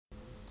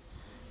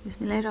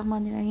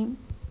Bismillahirrahmanirrahim.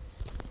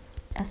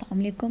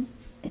 Assalamu alaikum.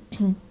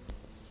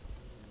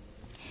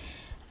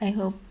 I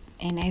hope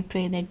and I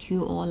pray that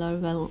you all are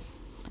well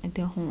at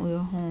your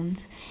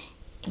homes,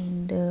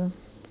 and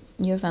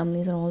your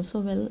families are also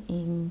well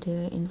and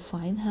in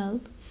fine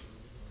health.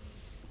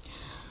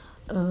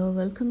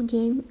 Welcome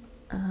again.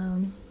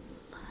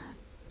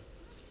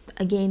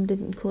 Again, the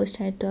course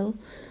title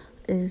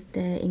is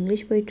the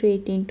English Poetry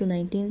 18th to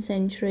 19th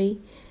Century,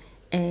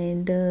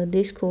 and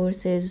this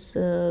course is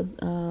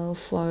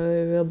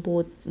for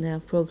both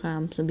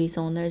programs, the BS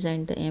Honors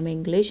and the M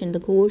English, and the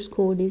course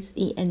code is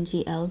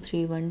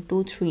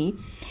ENGL3123.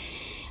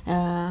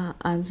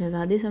 I'm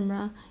Shazadi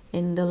Samra,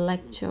 and the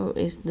lecture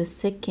is the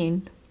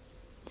second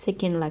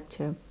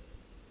lecture.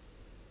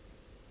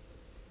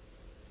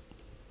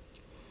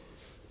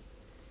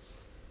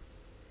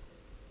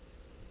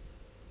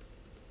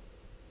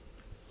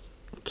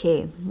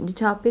 Okay, the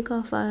topic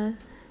of our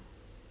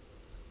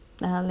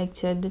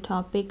lecture, the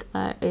topic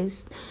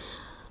is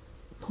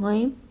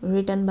poem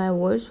written by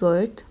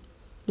Wordsworth,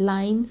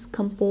 lines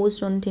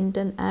composed on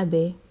Tintern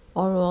Abbey,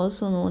 or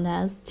also known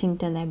as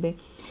Tintern Abbey.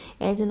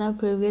 As in our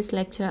previous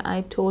lecture, I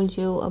told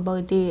you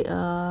about the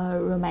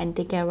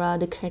Romantic era,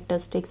 the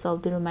characteristics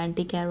of the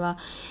Romantic era,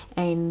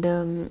 and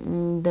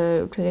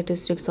the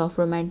characteristics of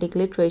Romantic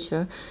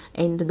literature,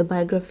 and the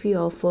biography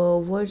of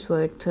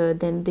Wordsworth,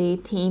 then the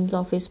themes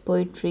of his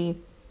poetry.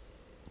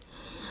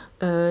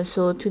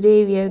 So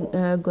today we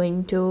are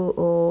going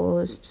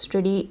to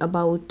study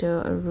about,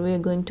 we are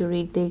going to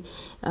read the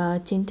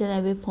Tintern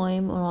Abbey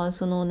poem, or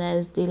also known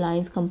as the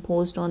lines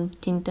composed on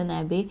Tintern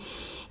Abbey,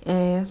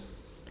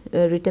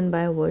 written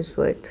by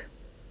Wordsworth.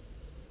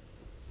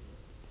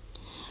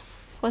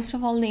 First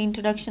of all, the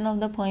introduction of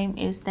the poem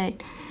is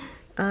that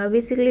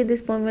basically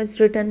this poem was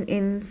written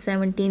in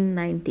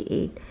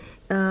 1798.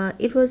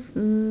 It was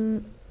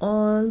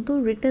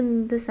although written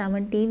in the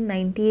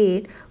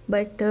 1798,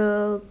 but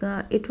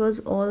it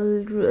was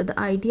all, the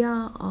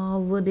idea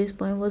of this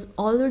poem was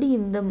already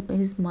in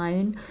his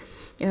mind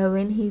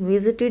when he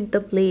visited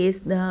the place,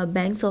 the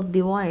banks of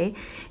the Voi,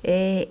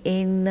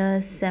 in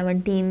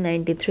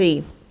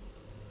 1793.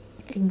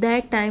 At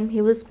that time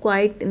he was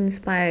quite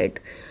inspired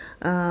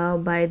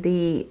by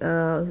the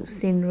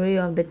scenery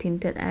of the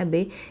Tintern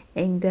Abbey,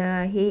 and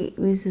he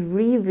was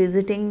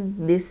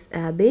revisiting this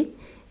abbey,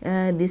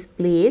 this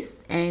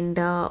place, and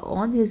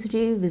on his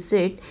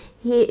revisit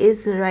he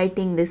is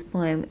writing this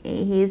poem.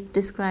 He is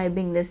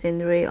describing the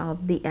scenery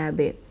of the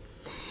abbey.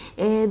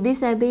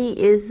 This abbey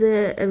is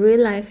a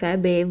real life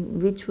abbey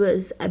which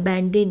was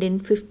abandoned in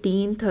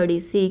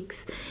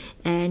 1536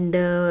 and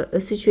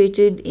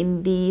situated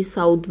in the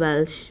South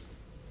Welsh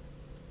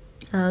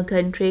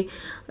country.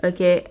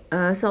 Okay,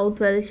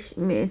 South Welsh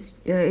means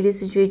it is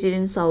situated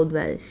in South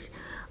Welsh.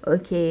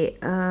 Okay,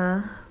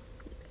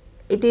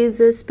 it is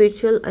a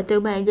spiritual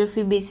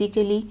autobiography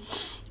basically.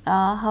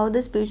 How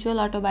the spiritual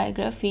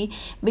autobiography?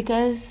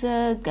 Because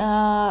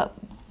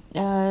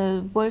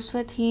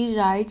Wordsworth, he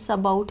writes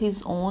about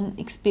his own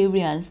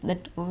experience,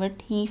 that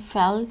what he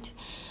felt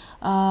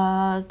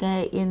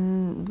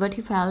in what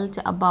he felt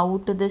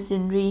about the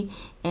scenery,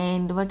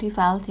 and what he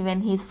felt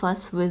when he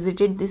first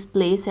visited this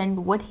place,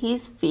 and what he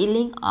is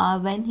feeling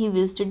when he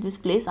visited this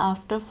place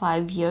after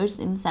 5 years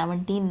in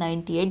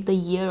 1798, the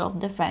year of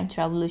the French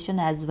Revolution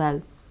as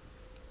well.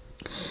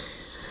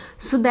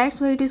 So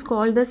that's why it is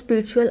called the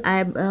spiritual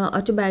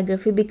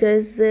autobiography,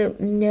 because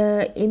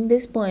in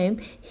this poem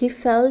he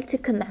felt a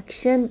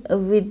connection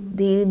with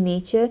the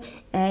nature,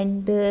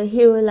 and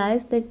he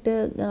realized that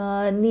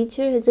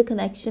nature has a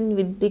connection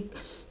with the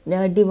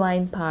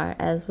divine power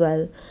as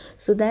well.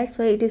 So that's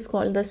why it is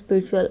called the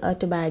spiritual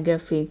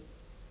autobiography.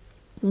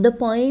 The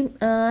poem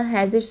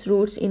has its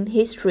roots in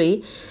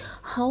history.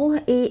 How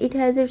it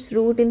has its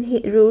roots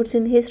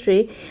in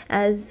history,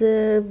 as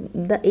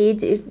the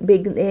age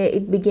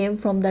it began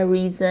from the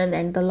reason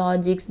and the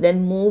logics,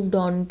 then moved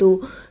on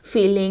to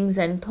feelings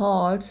and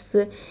thoughts,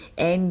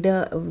 and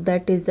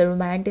that is the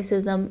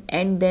romanticism,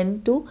 and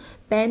then to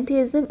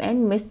pantheism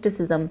and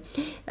mysticism.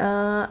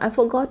 I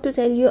forgot to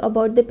tell you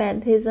about the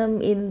pantheism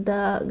in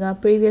the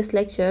previous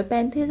lecture.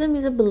 Pantheism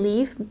is a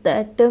belief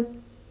that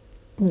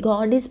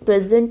God is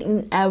present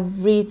in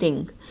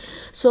everything.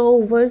 So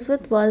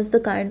Wordsworth was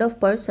the kind of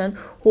person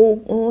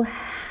who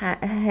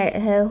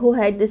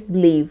had this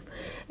belief,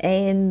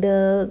 and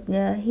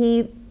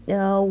he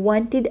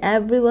wanted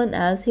everyone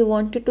else. He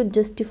wanted to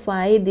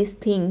justify this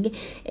thing,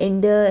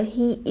 and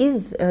he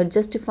is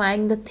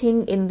justifying the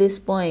thing in this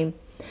poem.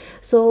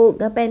 So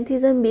the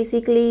pantheism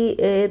basically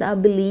a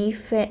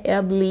belief that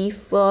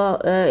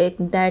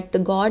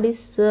God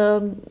is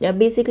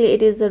basically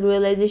it is a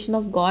realization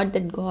of God,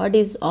 that God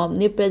is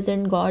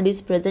omnipresent, God is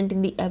present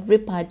in the every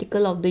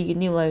particle of the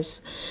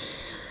universe.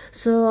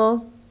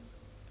 So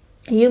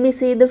you may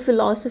say the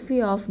philosophy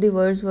of the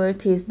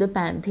Wordsworth is the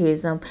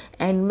pantheism,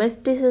 and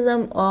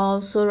mysticism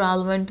also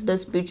relevant to the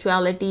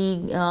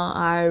spirituality,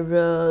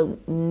 the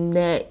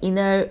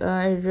inner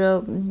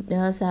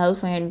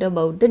self, and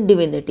about the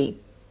divinity.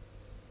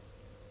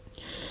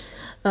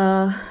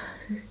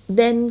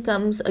 then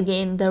comes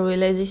again the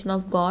realization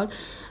of God.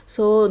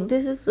 So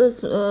this is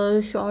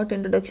a short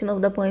introduction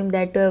of the poem,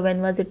 that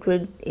when was it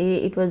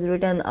it was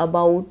written,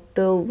 about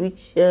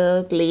which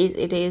place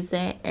it is,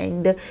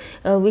 and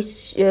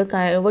which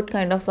what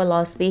kind of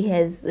philosophy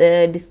has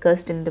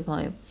discussed in the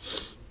poem.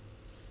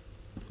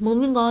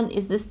 Moving on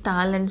is the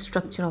style and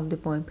structure of the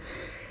poem.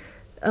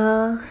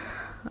 uh,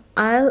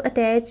 I'll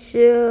attach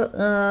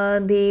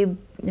the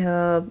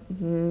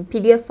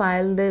PDF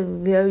file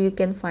where you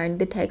can find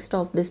the text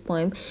of this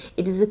poem.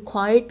 It is a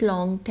quite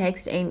long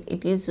text, and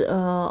it is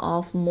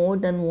of more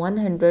than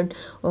 100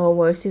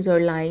 verses or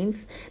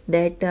lines,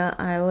 that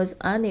I was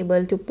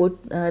unable to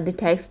put the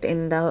text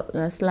in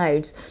the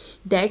slides.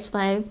 That's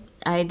why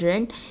I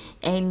didn't.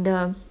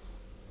 And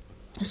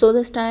so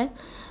the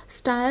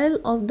style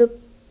of the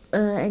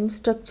and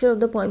structure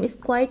of the poem is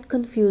quite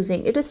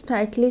confusing. It is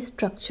tightly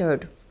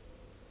structured,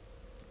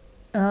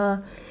 uh,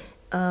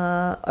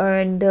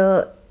 and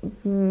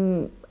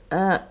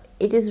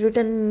it is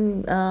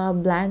written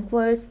blank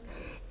verse,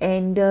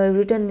 and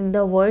written in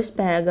the verse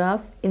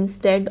paragraph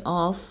instead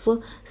of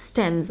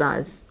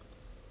stanzas.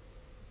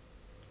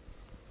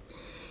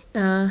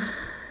 uh,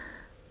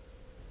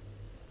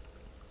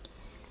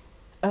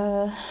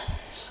 uh,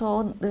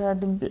 so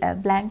the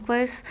blank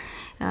verse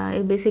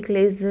it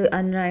basically is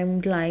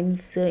unrhymed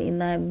lines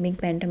in a iambic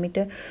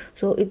pentameter.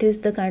 So it is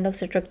the kind of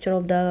structure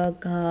of the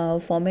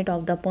format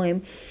of the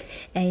poem.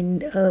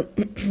 And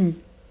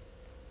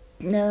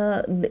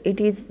it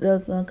is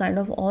the kind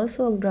of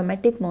also a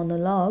dramatic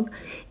monologue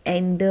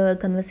and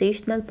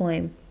conversational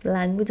poem. The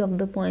language of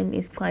the poem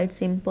is quite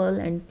simple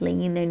and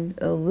plain and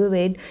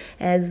vivid,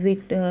 as we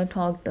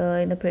talked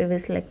in the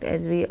previous lecture,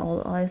 as we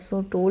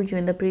also told you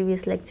in the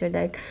previous lecture,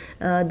 that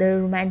the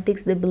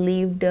romantics, they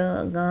believed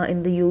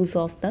in the use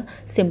of the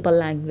simple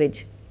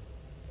language.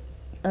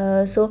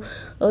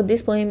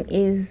 This poem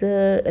is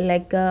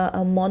like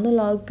a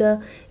monologue,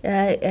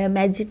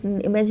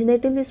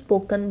 imaginatively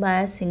spoken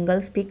by a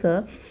single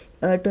speaker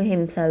to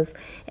himself,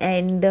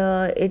 and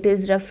it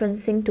is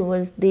referencing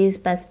towards the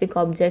specific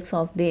objects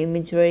of the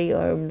imagery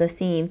or the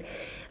scene.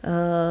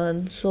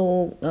 The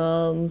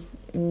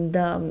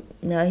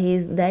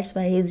he's That's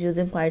why he's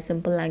using quite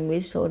simple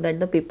language, so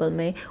that the people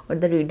may, or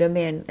the reader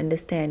may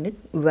understand it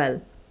well.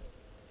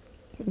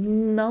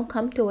 Now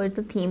come towards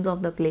the themes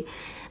of the play.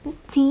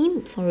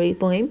 Poem.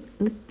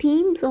 The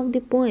themes of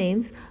the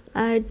poems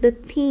are the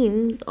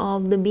themes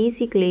of the,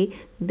 basically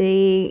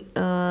they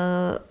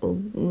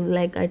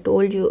like I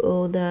told you,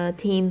 the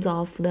themes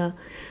of the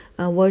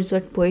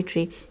Wordsworth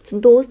poetry. So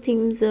those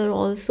themes are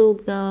also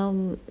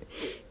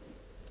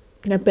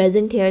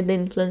present here: the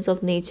influence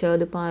of nature,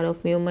 the power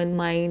of human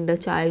mind, the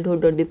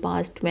childhood or the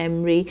past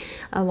memory.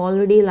 I've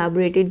already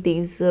elaborated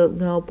these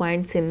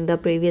points in the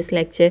previous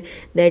lecture,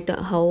 that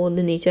how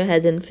the nature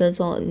has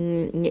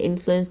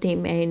influenced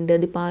him, and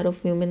the power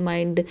of human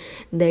mind,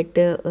 that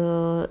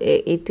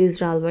it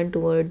is relevant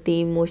toward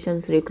the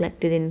emotions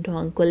reflected in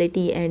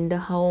tranquility, and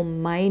how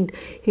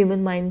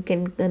human mind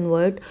can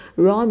convert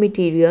raw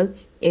material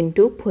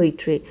into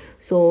poetry.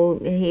 So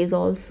he is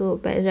also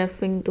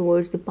referring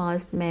towards the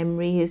past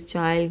memory, his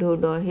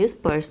childhood, or his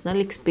personal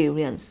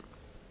experience.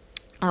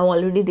 I've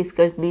already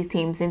discussed these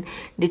themes in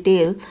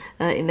detail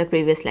in the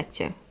previous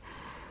lecture.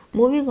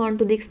 Moving on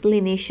to the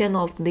explanation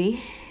of the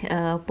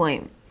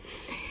poem.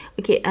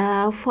 Okay,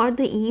 for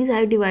the ease,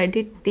 I've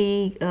divided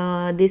the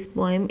this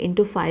poem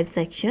into 5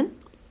 sections.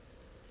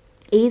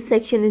 Each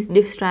section is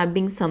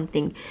describing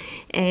something,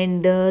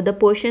 and the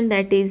portion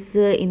that is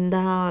in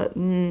the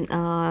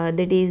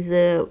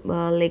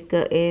like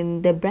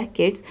in the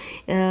brackets,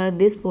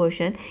 this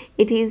portion,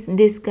 it is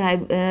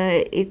describe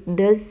it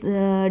does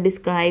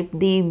describe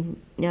the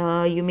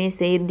you may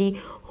say the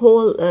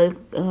whole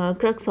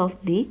crux of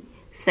the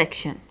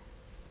section.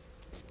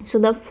 So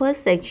the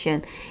first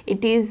section,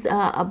 it is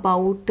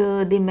about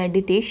the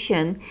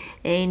meditation,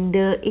 and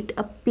it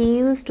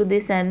appeals to the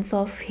sense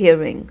of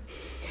hearing.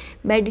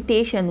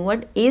 Meditation,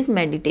 what is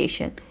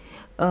meditation?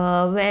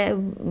 Where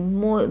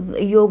more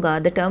yoga,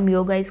 the term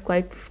yoga is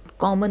quite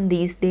common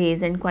these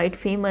days and quite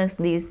famous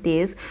these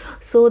days.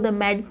 So the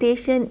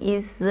meditation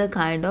is a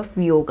kind of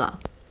yoga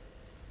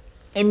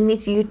in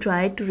which you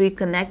try to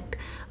reconnect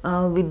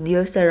with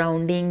your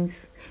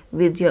surroundings,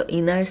 with your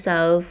inner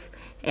self,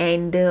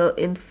 and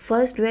in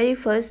very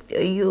first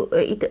you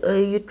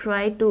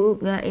try to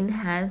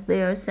enhance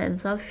their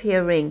sense of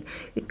hearing.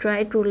 You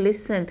try to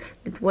listen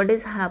at what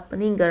is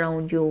happening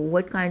around you,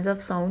 what kinds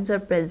of sounds are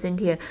present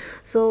here.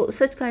 So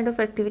such kind of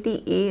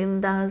activity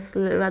in the,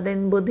 rather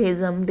in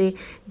Buddhism, they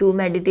do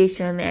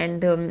meditation,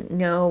 and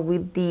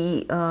with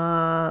the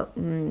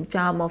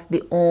charm of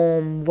the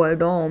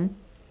word om.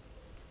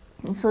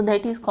 So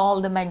that is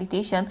called the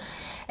meditation.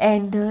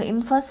 And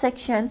in first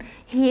section,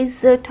 he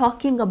is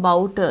talking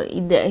about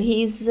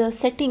he is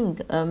setting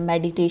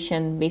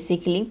meditation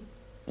basically.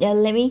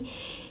 Let me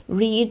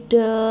read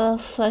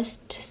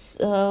first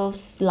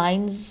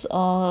lines,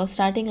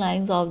 starting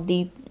lines of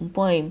the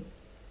poem.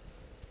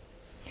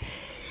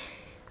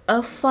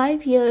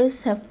 5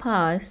 years have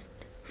passed,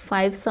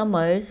 5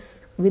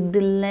 summers with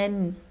the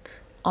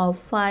length of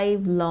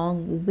 5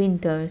 long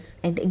winters,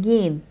 and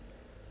again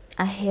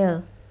I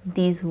hear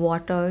these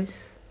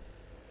waters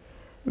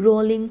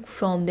rolling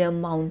from their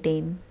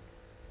mountain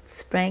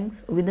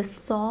springs with a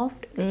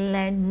soft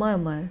inland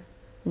murmur.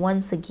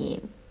 Once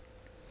again,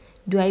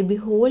 do I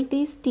behold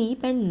these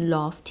steep and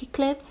lofty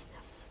cliffs?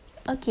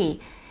 Okay,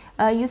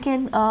 you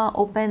can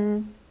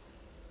open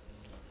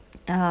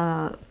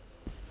uh,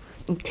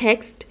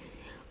 text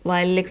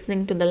while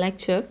listening to the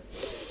lecture,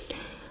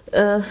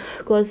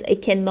 because I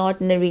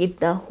cannot narrate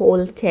the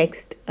whole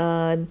text.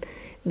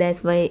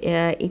 That's why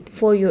it,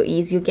 for your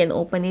ease, you can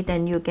open it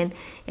and you can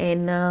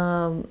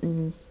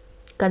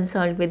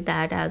consult with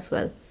that as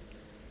well.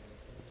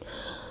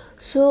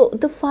 So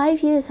the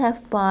 5 years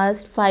have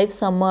passed, 5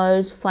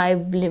 summers,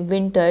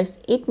 winters.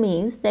 It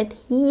means that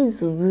he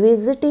is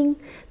visiting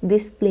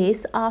this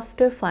place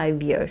after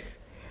 5 years.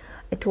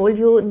 I told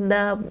you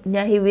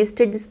he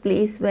visited this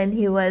place when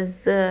he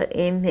was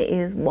in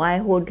his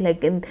boyhood,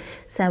 like in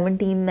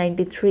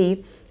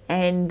 1793,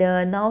 and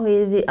now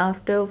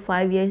after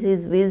 5 years he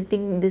is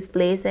visiting this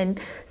place in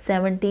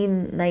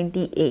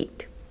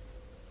 1798.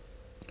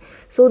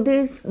 So there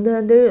is a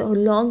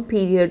long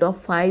period of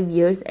 5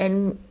 years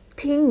and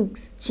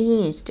things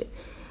changed.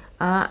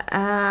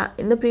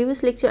 In the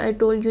previous lecture I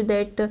told you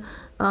that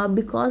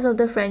because of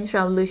the French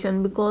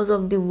Revolution, because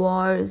of the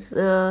wars,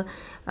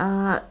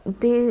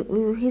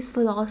 his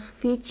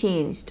philosophy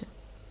changed.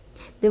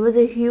 There was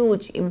a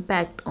huge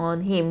impact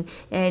on him,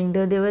 and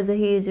there was a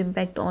huge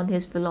impact on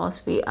his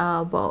philosophy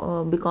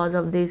because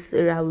of this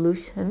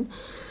revolution.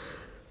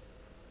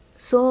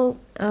 So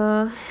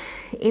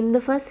in the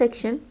first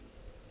section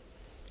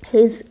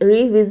he's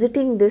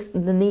revisiting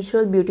the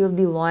natural beauty of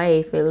the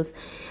why feels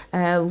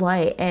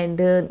why, and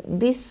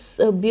this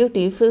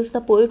beauty fills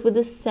the poet with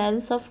a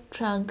sense of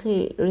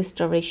tranquil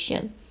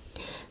restoration,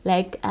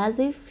 like as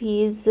if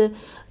he's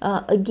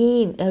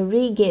again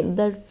regain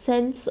the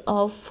sense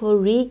of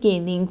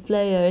regaining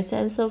pleasure,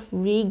 sense of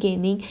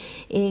regaining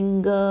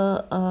in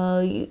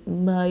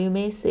you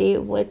may say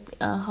what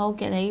how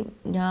can I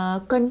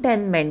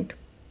contentment,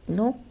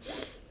 no,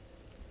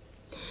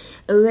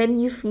 when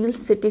you feel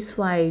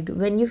satisfied,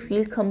 when you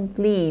feel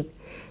complete,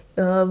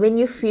 when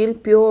you feel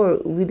pure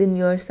within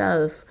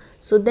yourself.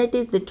 So that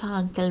is the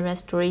tranquil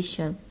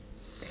restoration.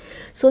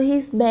 So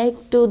he's back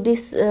to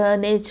this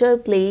natural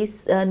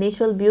place,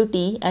 natural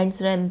beauty and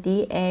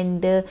serenity,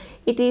 and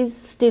it is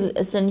still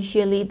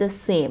essentially the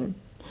same.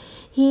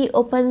 He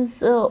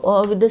opens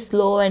with the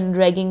slow and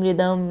dragging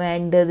rhythm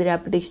and the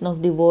repetition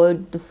of the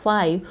word the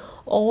 5,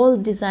 all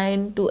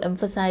designed to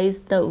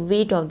emphasize the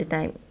weight of the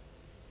time,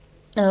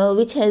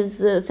 which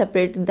has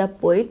separated the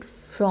poet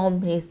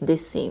from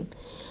this scene.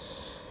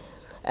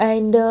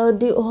 And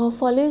the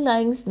following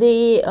lines,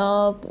 they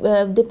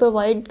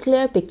provide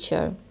clear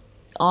picture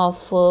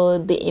of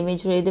the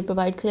imagery. They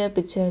provide clear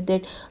picture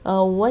that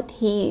what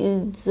he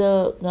is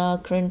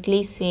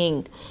currently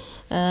seeing,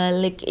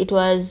 like it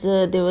was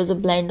there was a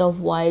blend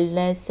of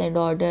wildness and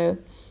order,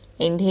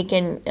 and he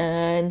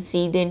can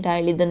see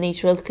the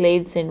natural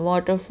cliffs and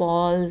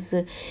waterfalls,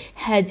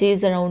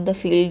 hedges around the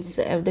fields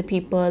of the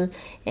people,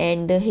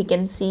 and he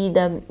could see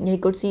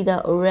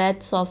the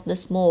wreaths of the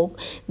smoke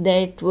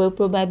that were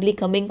probably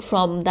coming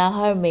from the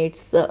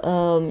hermit's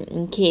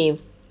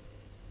cave.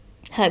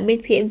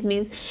 Hermit caves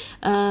means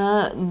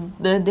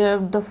they're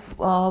the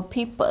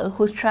people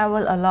who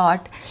travel a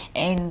lot,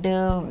 and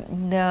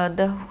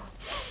the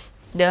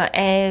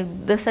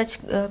such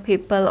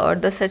people or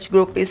the such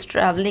group is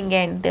traveling,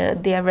 and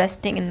they are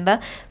resting in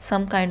the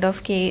some kind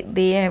of cave.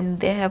 They have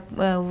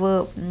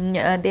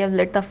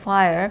lit the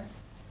fire.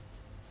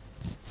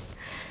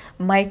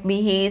 Might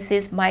be he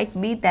says, might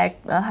be that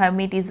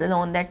hermit is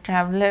alone, that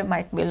traveler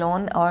might be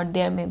alone, or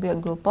there may be a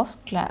group of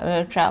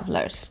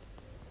travelers.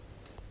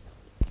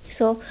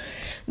 So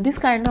this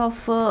kind of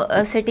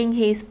setting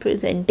he is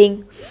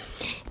presenting,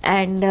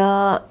 and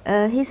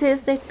he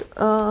says that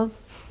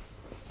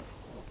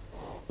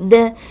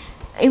the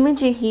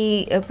image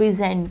he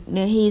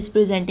is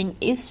presenting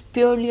is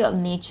purely of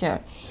nature,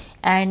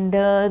 and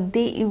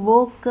they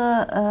evoke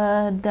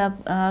the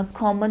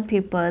common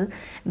people,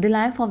 the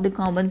life of the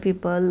common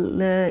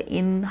people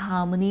in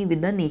harmony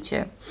with the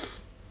nature.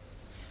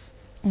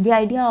 The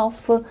idea of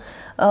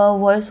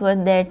verse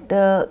was that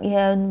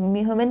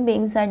human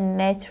beings are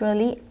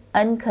naturally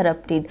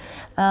uncorrupted.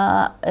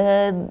 I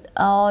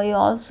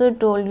also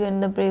told you in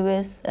the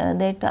previous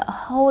that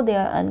how they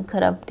are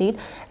uncorrupted.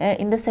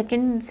 In the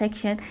second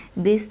section,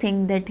 this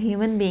thing that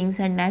human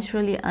beings are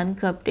naturally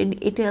uncorrupted,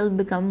 it will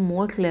become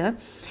more clear.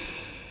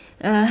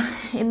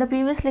 In the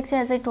previous lecture,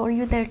 as I told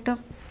you that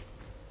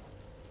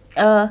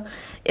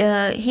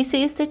he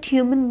says that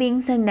human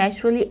beings are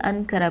naturally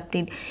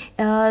uncorrupted.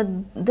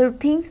 The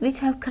things which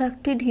have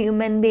corrupted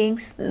human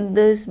beings,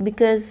 this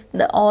because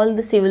all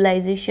the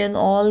civilization,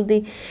 all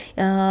the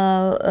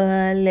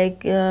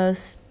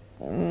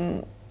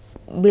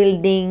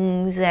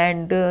buildings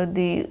and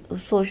the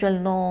social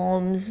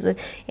norms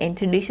and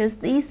traditions,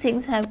 these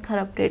things have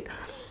corrupted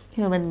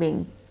human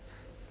being.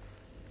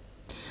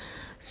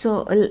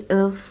 So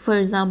for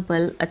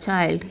example, a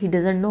child, he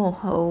doesn't know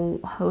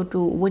how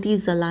to what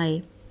is a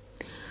lie.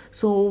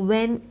 So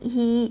when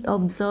he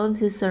observes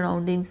his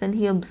surroundings, when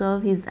he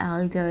observes his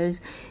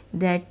elders,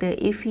 that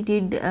if he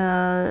did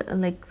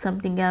like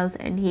something else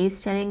and he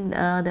is telling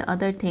the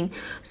other thing,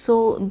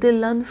 so they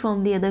learn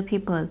from the other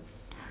people.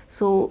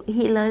 So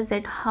he learns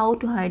that how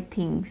to hide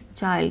things.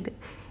 Child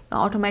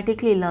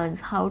automatically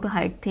learns how to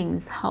hide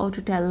things, how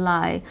to tell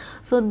lie.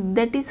 So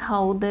that is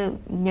how the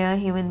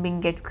human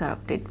being gets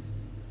corrupted.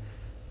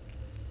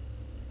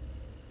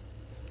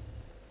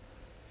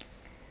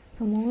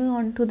 So moving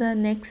on to the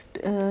next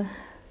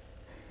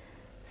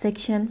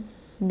section,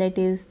 that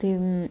is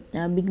the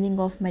beginning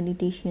of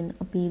meditation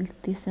appeals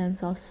the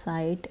sense of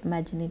sight,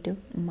 imaginative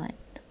mind.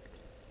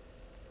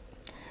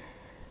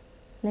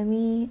 Let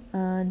me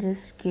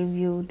just give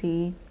you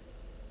the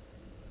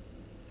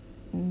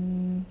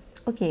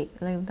okay,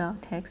 like the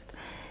text.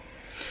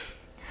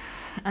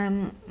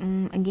 I'm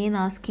again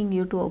asking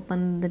you to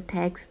open the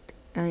text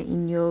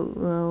in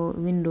your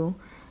window,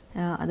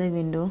 other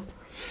window,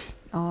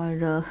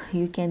 or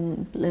you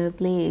can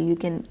play, you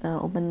can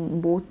open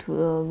both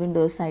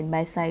windows side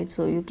by side,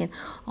 so you can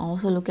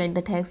also look at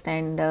the text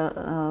and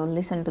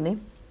listen to the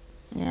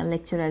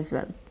lecture as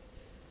well.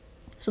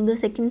 So the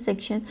second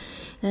section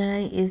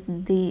is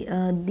the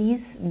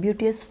these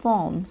beauteous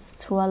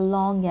forms through a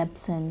long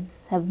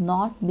absence have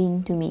not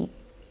been to me,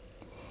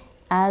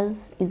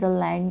 as is a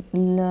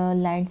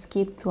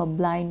landscape to a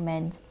blind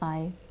man's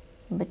eye,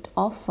 but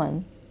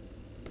often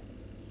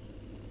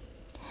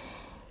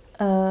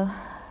uh,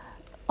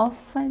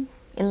 often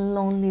in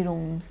lonely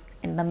rooms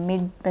and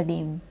amid the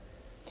dim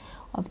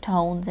of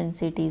towns and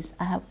cities,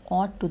 I have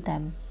aught to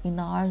them in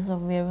hours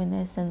of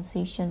weariness,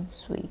 sensation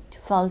sweet,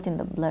 felt in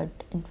the blood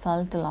and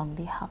felt along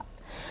the heart.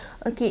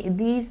 Okay,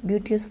 these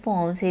beauteous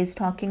forms, he is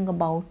talking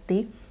about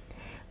the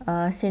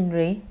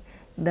scenery,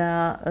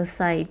 the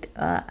sight.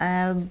 I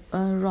have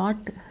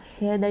wrought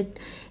here that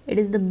it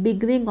is the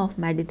beginning of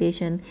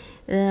meditation.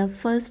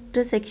 First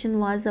section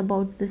was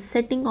about the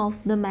setting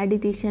of the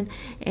meditation,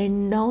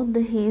 and now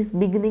he is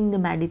beginning the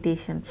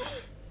meditation.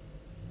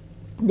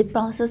 The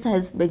process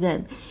has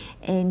begun,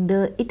 and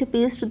it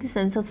appeals to the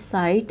sense of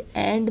sight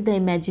and the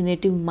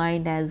imaginative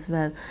mind as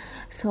well.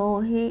 So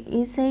he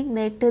is saying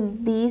that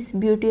these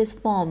beauteous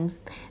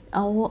forms,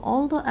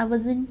 although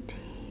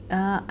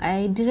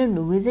I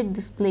didn't visit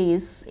this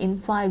place in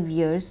 5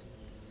 years,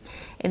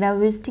 and I'm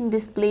visiting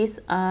this place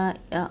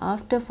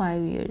after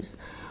 5 years,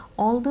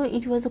 although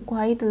it was a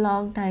quite a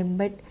long time,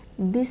 but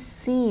this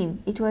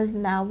scene, it was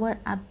never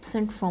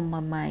absent from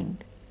my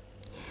mind.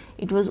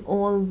 It was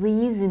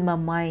always in my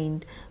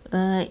mind.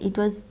 It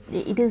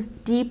is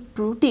deep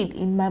rooted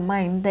in my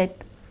mind that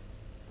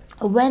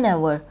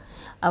whenever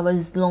I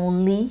was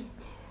lonely,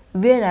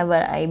 wherever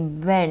I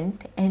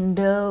went, and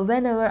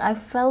whenever I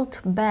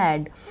felt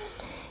bad,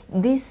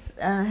 this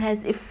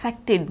has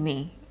affected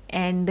me,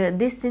 and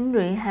this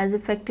scenery has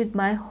affected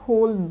my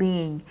whole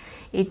being.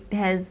 It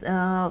has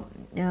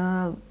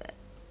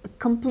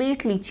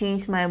completely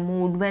changed my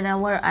mood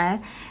whenever I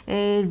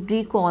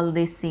recall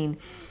this scene.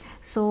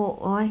 So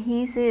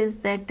he says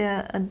that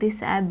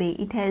this abbey,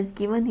 it has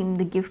given him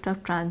the gift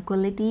of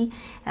tranquility.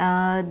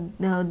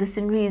 The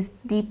scenery is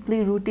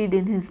deeply rooted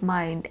in his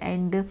mind,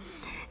 and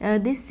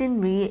this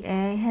scenery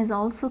has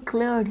also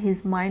cleared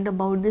his mind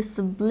about the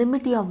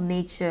sublimity of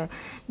nature,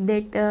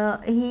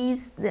 that he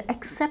is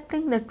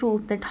accepting the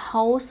truth that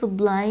how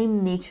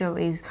sublime nature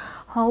is,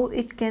 how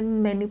it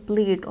can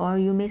manipulate, or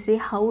you may say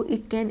how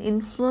it can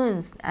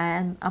influence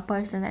a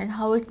person, and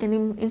how it can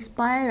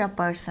inspire a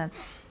person.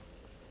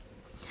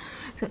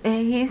 So,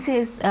 he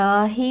says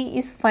he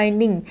is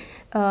finding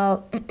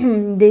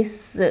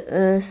this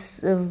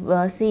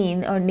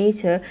scene or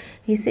nature.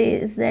 He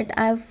says that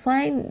I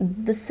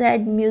find the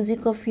sad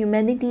music of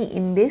humanity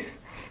in this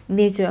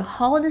nature.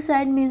 How the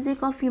sad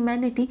music of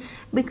humanity?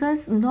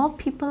 Because now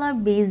people are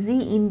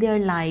busy in their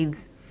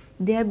lives.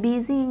 They are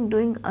busy in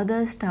doing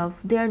other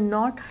stuff. They are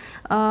not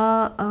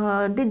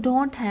they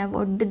don't have,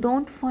 or they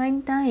don't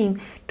find time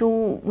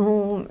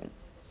to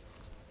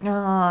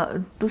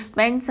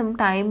spend some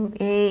time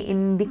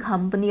in the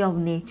company of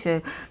nature,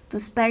 to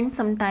spend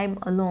some time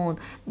alone.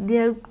 They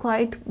are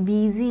quite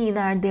busy in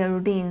their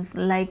routines.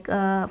 Like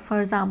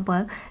for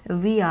example,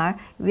 we are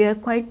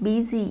quite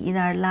busy in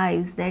our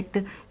lives,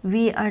 that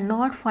we are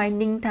not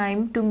finding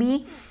time to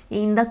be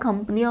in the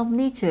company of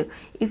nature.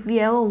 If we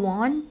ever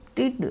want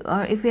it,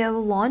 or if we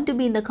ever want to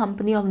be in the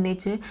company of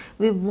nature,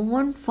 we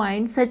won't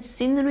find such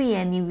scenery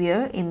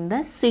anywhere in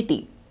the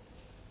city.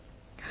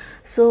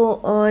 So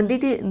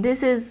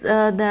this is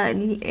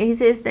he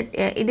says that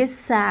it is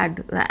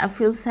sad. I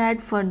feel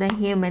sad for the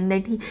human,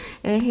 that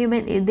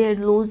human, they are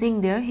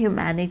losing their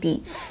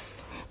humanity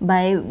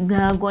by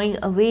going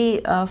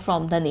away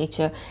from the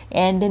nature.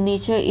 And the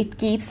nature, it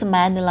keeps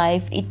man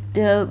alive. It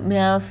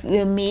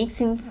makes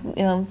him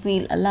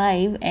feel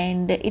alive,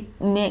 and it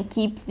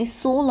keeps the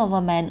soul of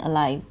a man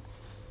alive.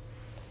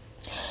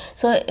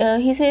 So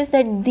he says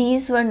that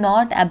these were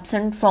not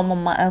absent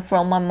from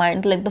my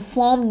mind, like the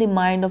form the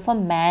mind of a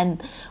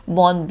man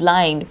born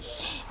blind.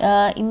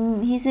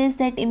 He says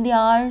that in the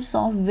hours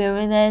of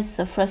weariness,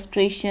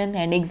 frustration,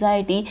 and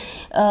anxiety,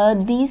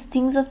 these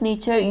things of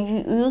nature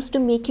used to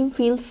make him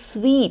feel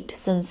sweet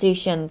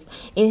sensations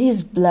in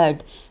his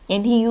blood,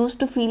 and he used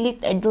to feel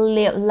it at the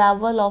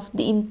level of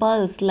the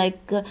impulse,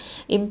 like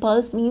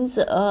impulse means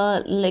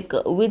like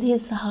with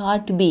his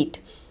heartbeat,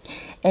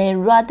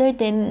 and rather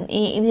than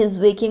in his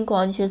waking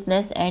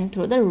consciousness and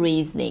through the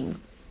reasoning.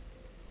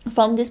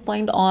 From this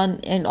point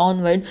on and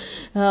onward,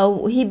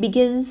 he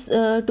begins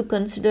to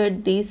consider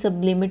the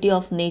sublimity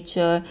of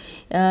nature.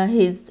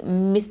 His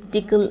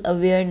mystical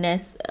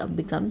awareness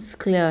becomes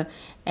clear,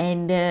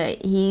 and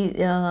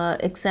he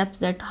accepts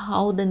that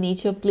how the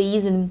nature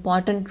plays an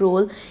important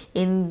role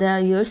in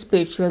your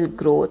spiritual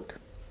growth.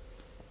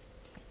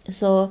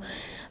 So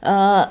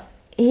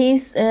he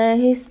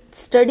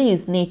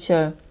studies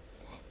nature.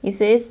 He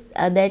says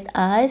that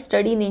I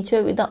study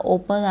nature with the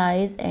open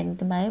eyes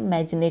and my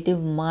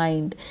imaginative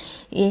mind.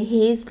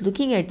 He is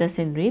looking at the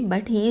scenery,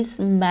 but he is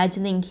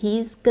imagining, he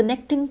is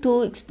connecting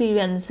to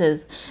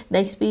experiences. The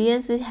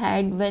experience he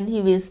had when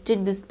he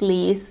visited this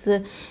place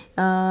in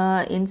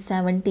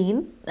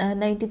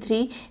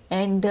 1793,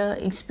 and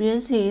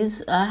experience he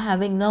is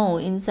having now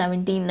in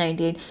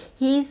 1798.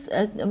 He is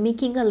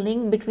making a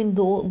link between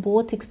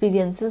both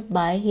experiences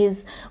by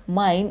his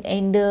mind,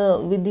 and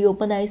with the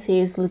open eyes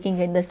he is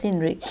looking at the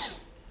scenery.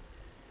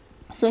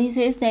 So he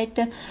says that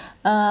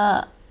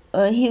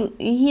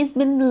he's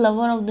been the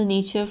lover of the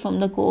nature from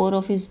the core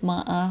of his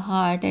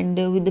heart, and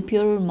with the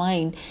pure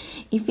mind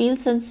he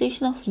feels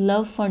sensation of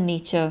love for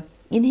nature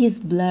in his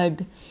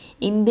blood,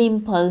 in the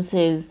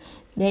impulses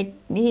that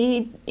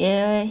he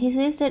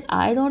says that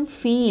I don't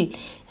feel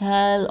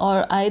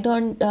or I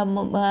don't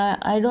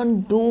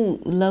do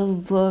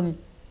love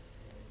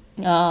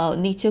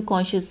nature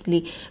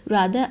consciously,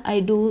 rather I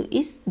do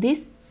is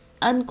this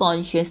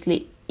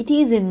unconsciously. It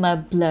is in my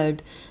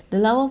blood. The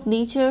love of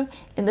nature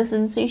and the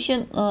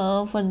sensation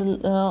for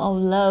the of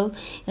love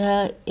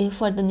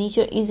for the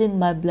nature is in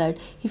my blood.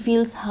 He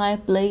feels high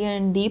pleasure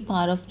and deep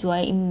power of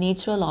joy in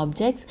natural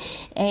objects,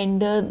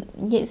 and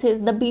he says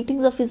the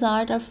beatings of his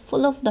heart are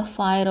full of the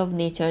fire of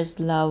nature's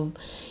love.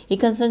 He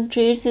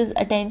concentrates his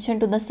attention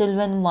to the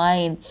sylvan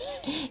wine,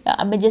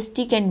 a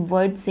majestic and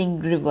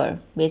word-sing river,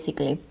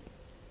 basically.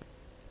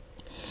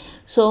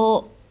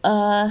 So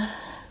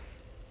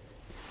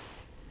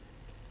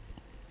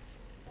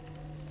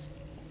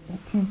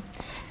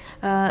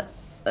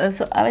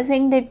so I was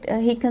saying that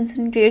he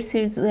concentrates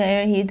his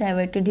he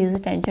diverted his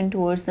attention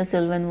towards the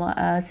Sylvan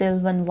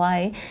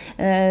Y,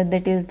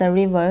 that is the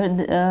river,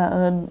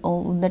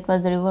 that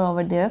was the river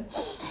over there,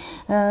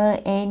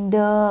 and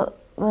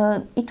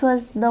it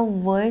was the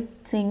word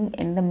sing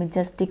and the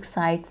majestic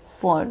sight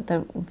for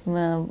the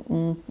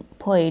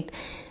poet.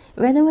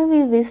 Whenever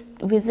we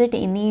visit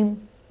any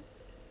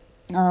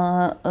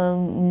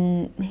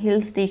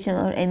hill station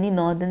or any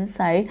northern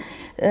side,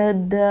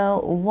 the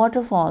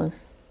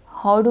waterfalls,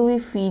 how do we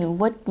feel,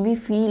 what we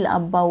feel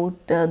about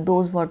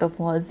those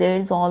waterfalls? There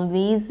is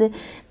always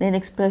an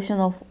expression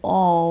of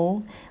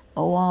awe.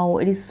 Oh, wow,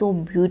 it is so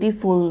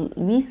beautiful.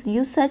 We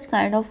use such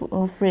kind of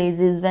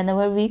phrases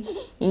whenever we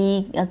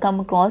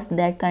come across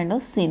that kind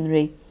of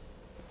scenery.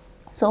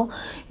 So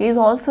he is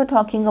also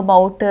talking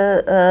about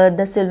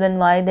the Sylvan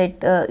Y,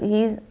 that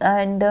he's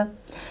and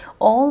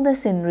all the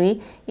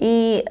scenery.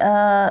 He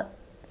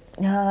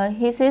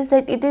says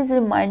that it is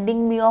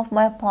reminding me of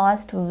my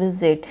past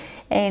visit,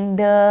 and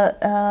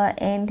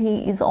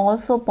he is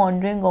also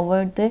pondering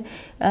over the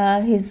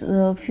his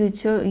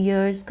future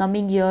years,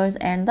 coming years,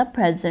 and the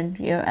present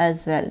year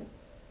as well.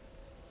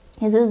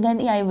 He says, when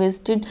I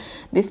visited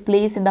this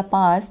place in the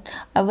past,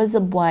 I was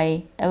a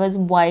boy. I was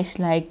boyish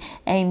like,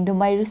 and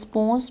my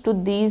response to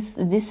this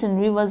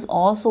scenery was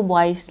also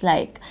boyish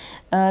like.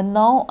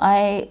 Now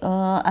I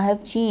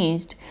have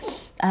changed.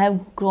 I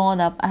have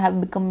grown up. I have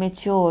become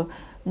mature.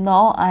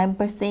 Now I am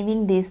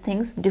perceiving these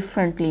things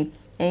differently.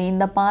 In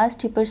the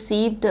past, he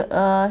perceived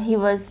he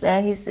was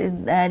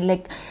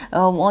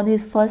on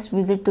his first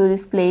visit to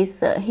this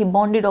place, he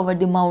bonded over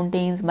the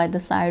mountains by the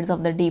sides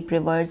of the deep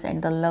rivers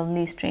and the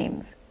lovely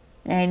streams.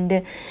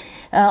 And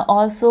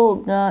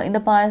also in the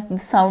past, the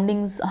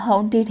soundings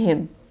haunted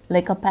him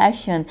like a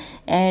passion,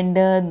 and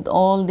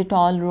all the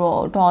tall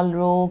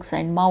rocks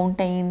and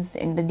mountains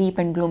and the deep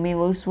and gloomy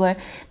woods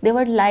they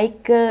were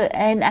like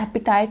an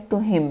appetite to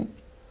him.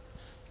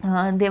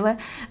 They were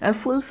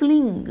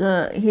fulfilling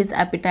his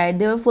appetite,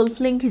 they were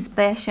fulfilling his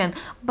passion,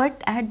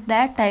 but at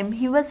that time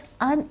he was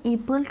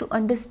unable to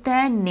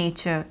understand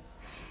nature.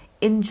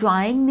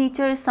 Enjoying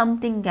nature is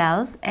something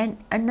else, and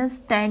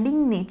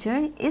understanding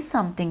nature is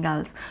something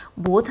else.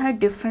 Both had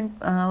different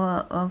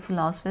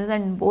philosophies,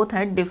 and both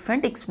had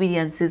different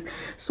experiences.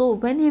 So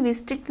when he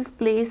visited this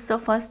place the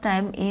first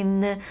time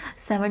in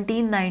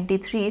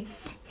 1793,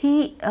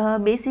 he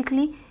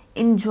basically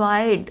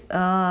enjoyed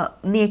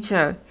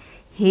nature.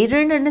 He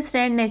didn't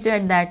understand nature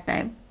at that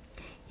time.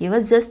 He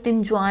was just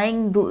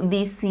enjoying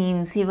these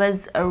scenes. He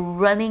was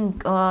running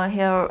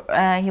here.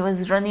 He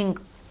was running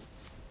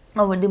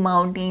over the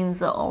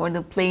mountains, over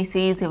the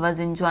places. He was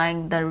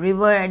enjoying the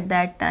river at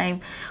that time,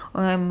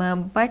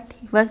 but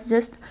he was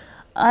just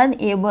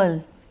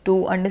unable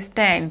to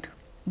understand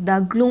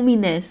the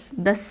gloominess,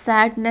 the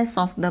sadness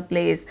of the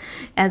place.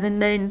 As in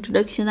the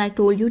introduction I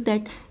told you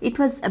that it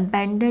was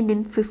abandoned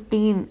in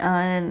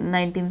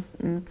 19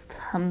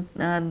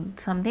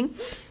 something.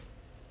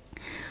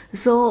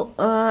 So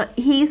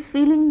he is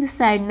feeling the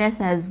sadness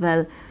as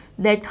well,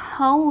 that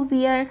how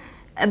we are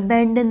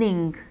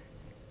abandoning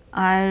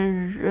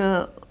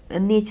our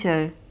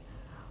nature,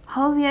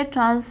 how we are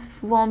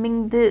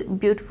transforming the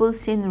beautiful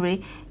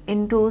scenery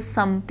into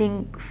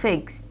something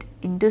fixed,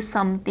 into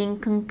something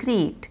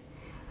concrete.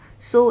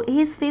 So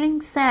he is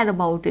feeling sad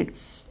about it.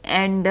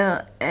 And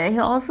he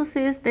also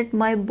says that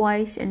my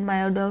boyish and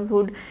my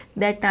adulthood,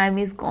 that time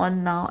is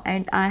gone now,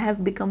 and I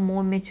have become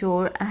more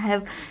mature. I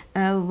have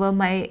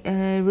my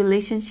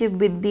relationship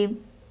with the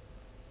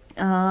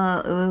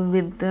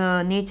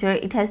nature,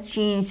 it has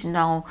changed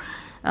now.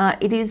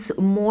 It is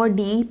more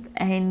deep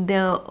and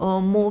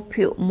more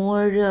pure,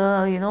 more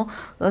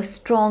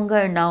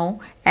stronger now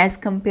as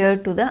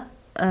compared to the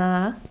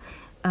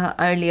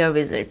earlier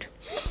visit.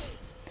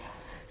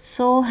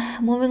 So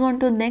moving on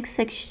to the next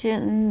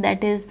section,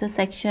 that is the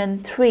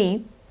section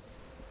 3.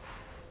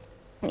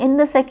 In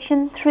the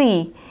section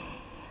 3,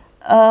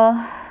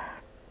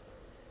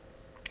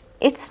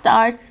 it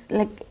starts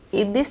like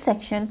in this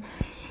section,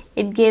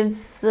 it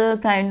gives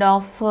kind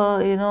of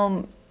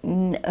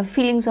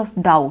feelings of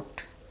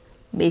doubt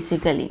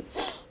basically.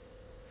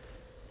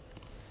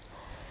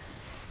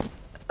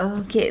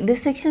 Okay,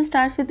 this section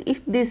starts with,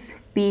 if this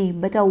be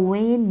but a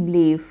vain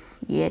belief,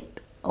 yet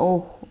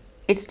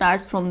it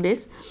starts from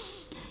this.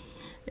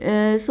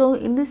 So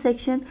in this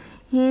section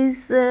he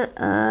is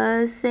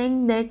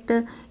saying that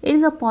it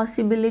is a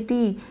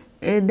possibility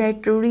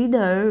that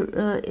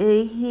reader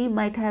he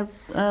might have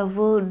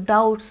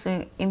doubts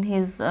in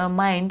his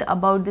mind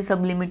about the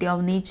sublimity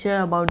of nature,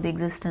 about the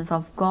existence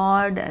of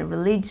God,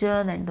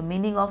 religion, and the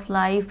meaning of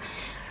life.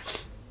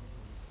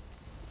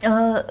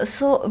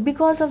 So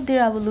because of the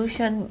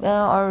revolution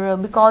or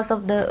because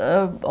of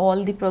the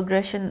all the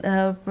progression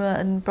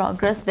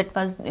progress that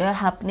was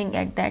happening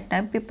at that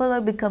time, people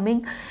are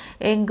becoming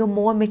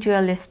more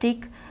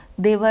materialistic.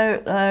 They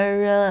were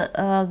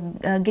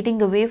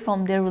getting away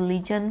from their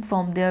religion,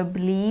 from their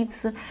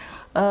beliefs.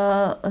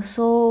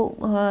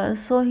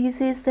 So he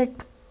says that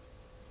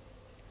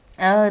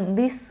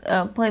this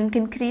poem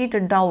can create a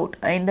doubt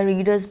in the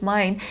reader's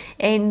mind,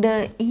 and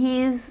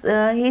he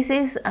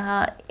says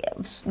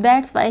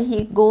that's why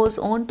he goes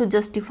on to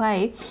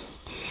justify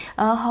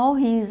how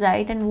he is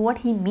right and what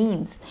he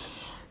means.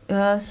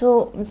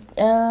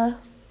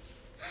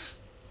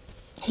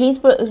 He's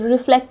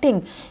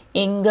reflecting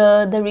in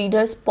the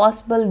reader's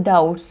possible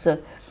doubts,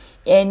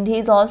 and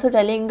he's also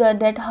telling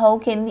that how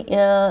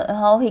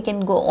he can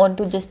go on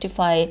to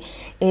justify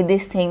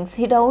these things.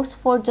 He doubts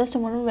for just a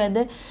moment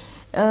whether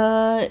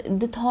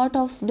the thought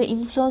of the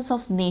influence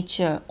of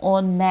nature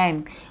on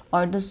man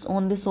or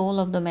on the soul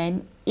of the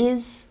man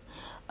is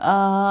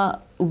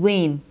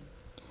vain.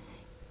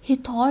 He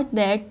thought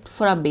that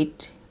for a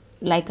bit,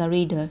 like a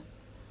reader,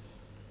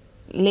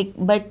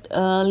 but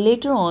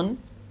later on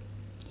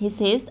he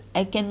says,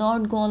 I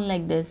cannot go on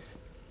like this.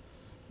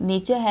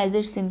 Nature has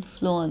its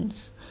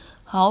influence.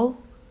 How?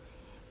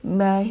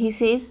 He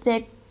says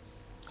that,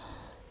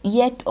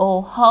 yet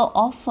how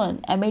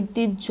often amid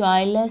the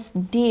joyless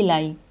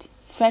daylight,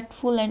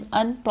 fretful and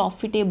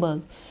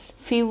unprofitable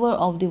favor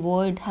of the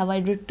world, have I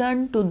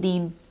returned to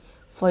thee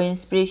for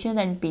inspiration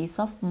and peace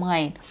of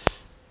mind.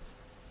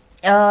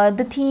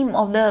 The theme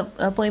of the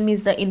poem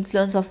is the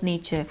influence of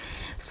nature.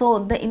 So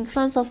the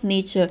influence of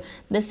nature,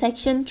 the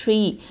section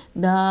 3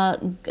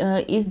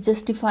 is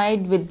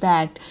justified with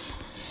that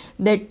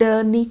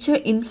nature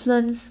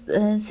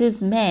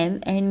influences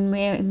man and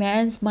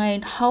man's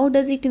mind. How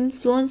does it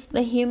influence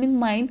the human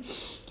mind?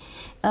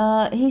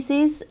 He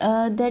says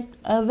that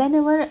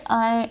whenever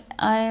I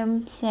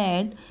am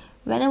sad,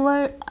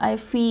 whenever I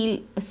feel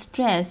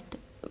stressed,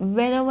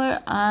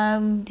 whenever I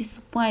am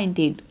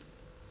disappointed,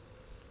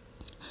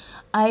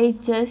 I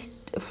just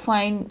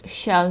find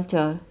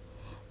shelter.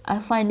 I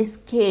find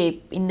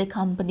escape in the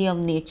company of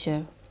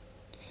nature.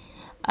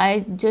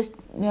 I just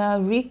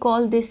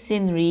recall this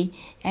scenery,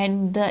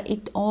 and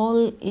it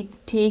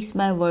takes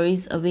my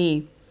worries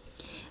away.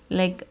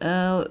 Like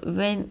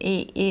when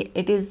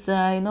it is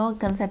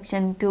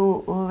conception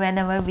to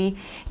whenever we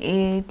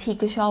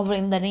take a shower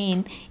in the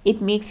rain,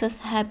 it makes us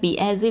happy,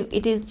 as if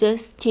it is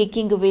just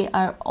taking away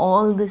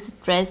all the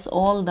stress,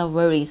 all the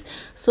worries.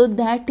 So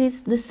that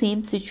is the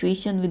same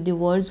situation with the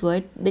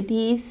Wordsworth, that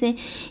he is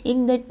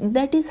saying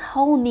that is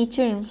how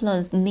nature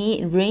influences.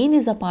 Rain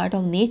is a part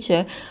of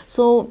nature.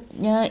 So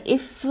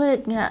if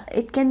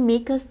it can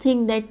make us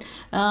think that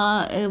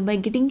by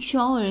getting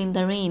shower in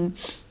the rain,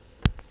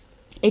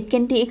 it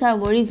can take our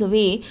worries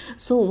away.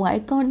 So why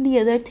can't the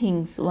other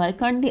things, why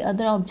can't the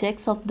other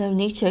objects of the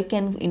nature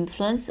can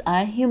influence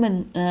our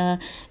human can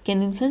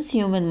influence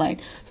human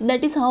mind? So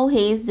that is how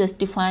he is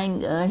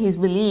justifying his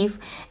belief.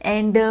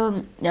 And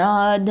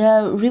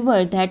the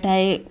river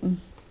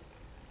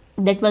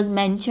that was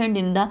mentioned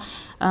in the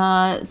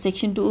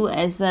section 2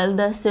 as well,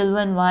 the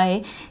Sylvan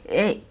Way,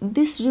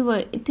 this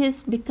river, it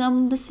has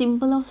become the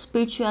symbol of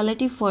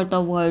spirituality for the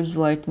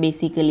Wordsworth.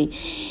 Basically,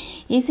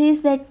 he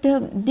says that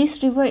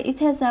this river, it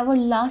has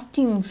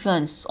everlasting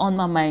influence on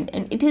my mind,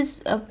 and it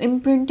is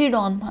imprinted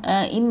on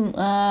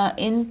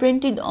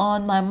imprinted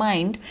on my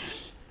mind.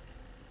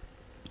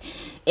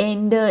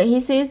 And he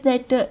says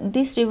that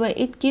this river,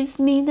 it gives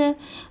me the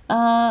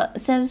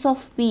sense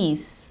of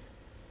peace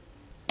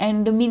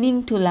and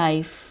meaning to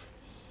life.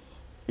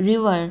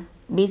 River,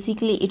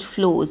 basically, it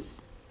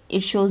flows,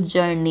 it shows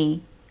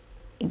journey.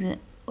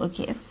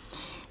 Okay.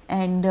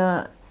 And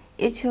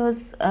it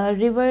shows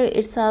river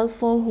itself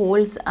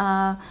holds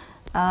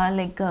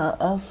like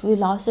a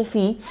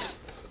philosophy.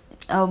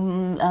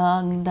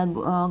 The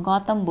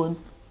Gautam Buddha,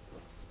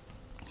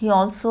 he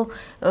also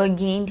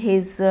gained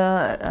his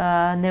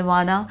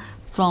nirvana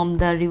from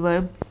the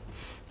river,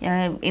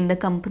 in the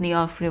company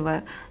of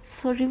river.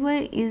 So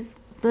river is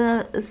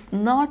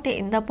not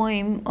in the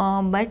poem,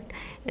 but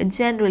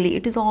generally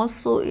it is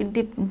also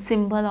the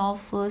symbol of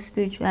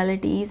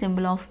spirituality,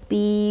 symbol of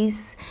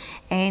peace,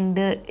 and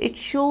it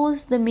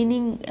shows the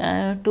meaning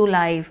to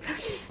life,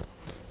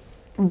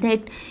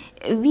 that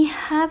we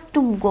have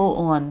to go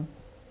on,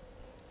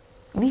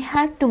 we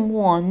have to move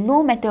on,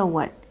 no matter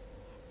what,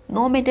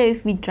 no matter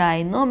if we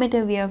try, no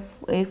matter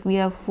if we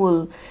are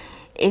full,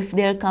 if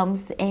there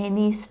comes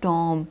any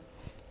storm,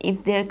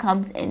 if there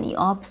comes any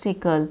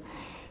obstacle,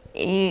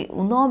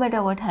 no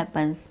matter what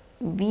happens,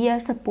 we are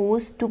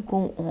supposed to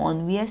go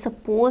on, we are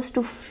supposed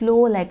to flow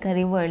like a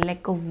river,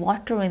 like a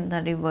water in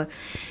the river.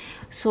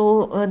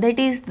 So that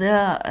is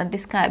the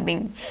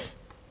describing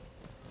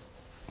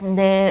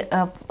the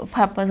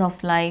purpose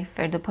of life,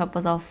 or the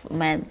purpose of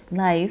man's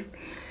life.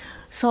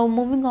 So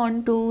moving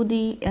on to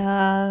the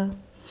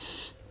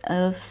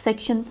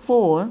section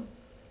 4.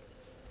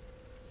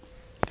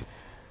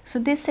 So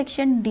this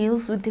section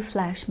deals with the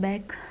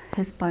flashback,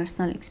 his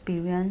personal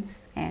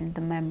experience, and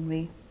the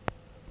memory.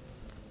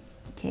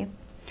 Okay.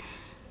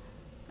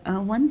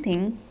 One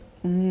thing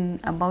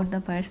about the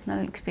personal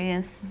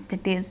experience,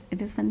 that is,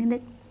 it is funny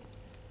that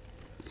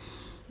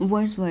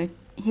Wordsworth,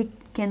 he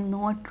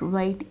cannot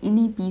write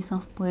any piece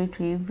of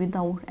poetry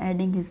without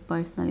adding his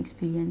personal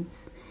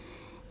experience,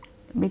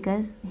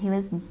 because the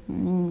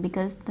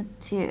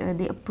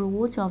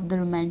approach of the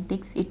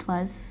romantics, it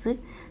was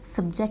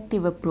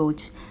subjective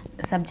approach.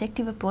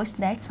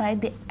 That's why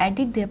they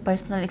added their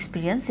personal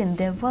experience in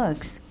their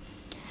works,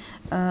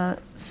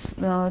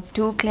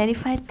 to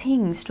clarify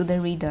things to the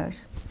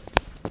readers.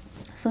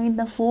 So in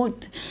the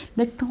 4th,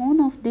 the tone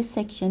of this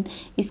section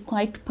is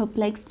quite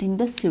perplexed in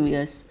the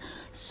serious.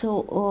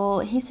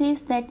 So he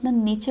says that the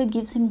nature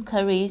gives him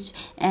courage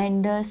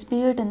and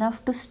spirit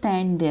enough to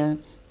stand there.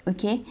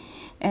 Okay.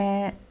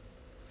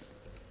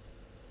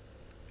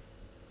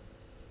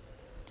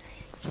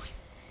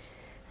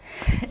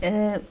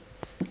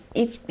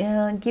 It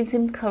gives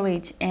him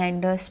courage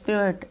and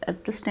spirit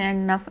to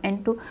stand enough,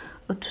 and to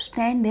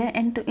stand there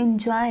and to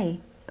enjoy,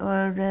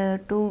 or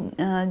to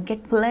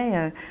get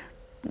pleasure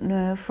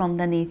from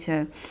the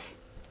nature.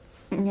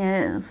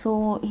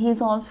 So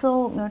he's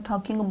also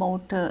talking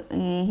about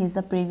his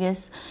the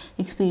previous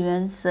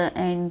experience,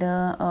 and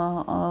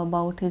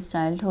about his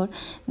childhood,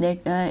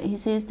 that he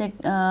says that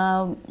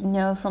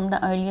from the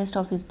earliest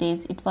of his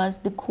days, it was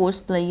the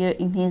course player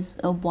in his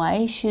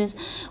boyish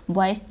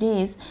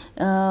days.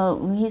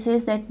 He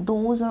says that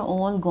those are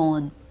all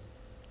gone,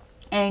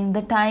 and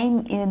the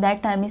time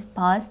that time is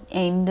past,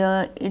 and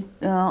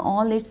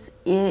all its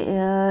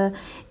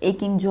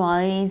aching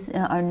joys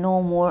are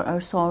no more,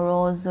 or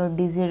sorrows or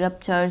dizzy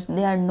ruptures,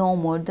 they are no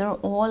more, they're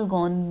all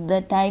gone.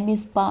 The time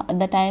has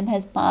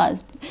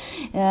passed,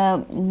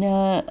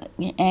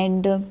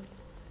 and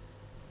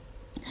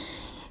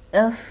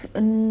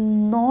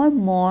nor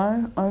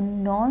more or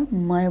nor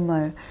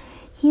murmur.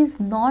 He is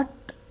not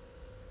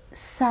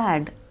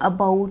sad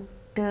about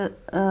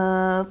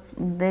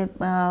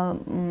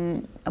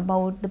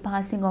about the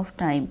passing of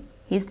time.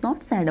 He is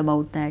not sad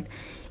about that.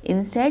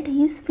 Instead,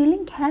 he is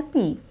feeling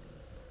happy.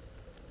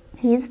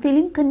 He is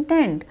feeling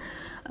content,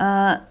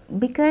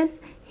 because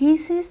he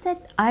says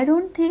that I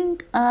don't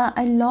think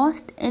I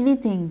lost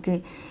anything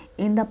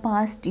in the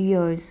past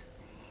years.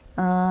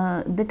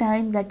 The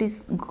time that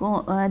is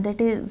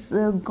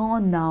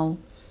gone now.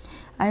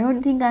 I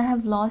don't think I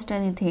have lost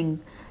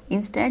anything.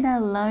 Instead, I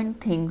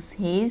learned things.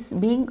 He is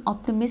being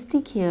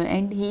optimistic here,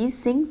 and he is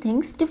seeing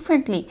things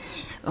differently.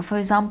 For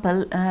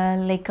example,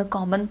 like a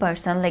common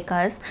person like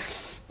us,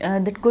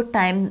 that good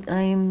time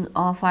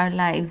of our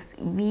lives,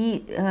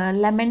 we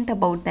lament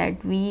about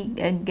that.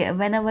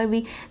 Whenever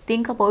we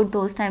think about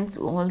those times,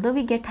 although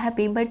we get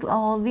happy, but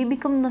we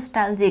become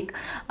nostalgic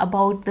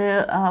about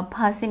the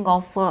passing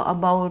of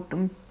about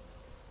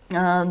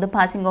the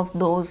passing of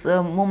those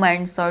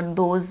moments or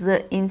those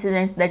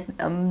incidents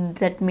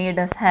that made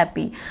us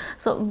happy.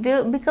 So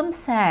we become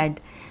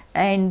sad,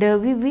 and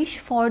we wish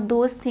for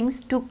those things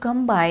to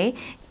come by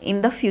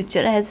in the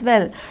future as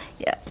well.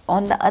 Yeah.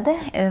 On the other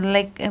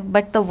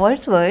but the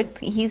Wordsworth,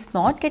 he's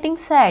not getting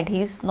sad,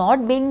 he's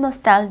not being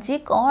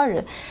nostalgic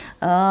or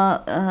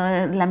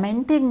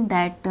lamenting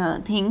that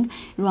thing.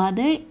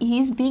 Rather,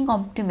 he's being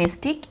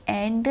optimistic,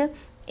 and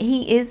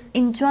he is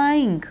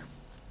enjoying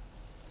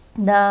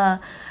the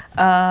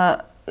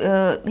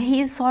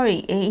he is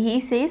sorry, he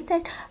says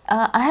that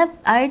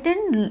I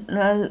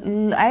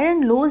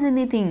didn't lose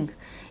anything.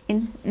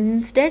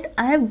 Instead,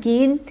 I have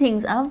gained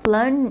things, I have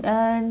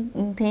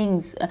learned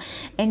things,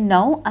 and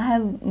now I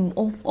have,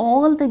 of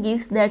all the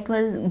gifts that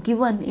was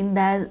given in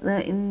that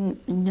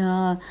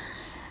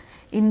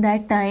in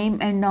that time,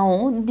 and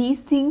now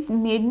these things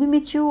made me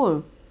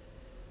mature.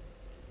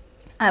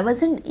 I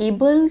wasn't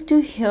able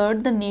to hear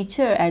the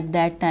nature at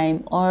that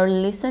time or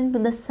listen to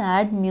the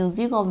sad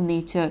music of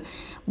nature,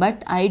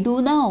 but I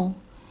do now.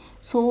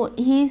 So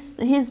he's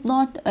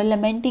not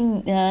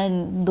lamenting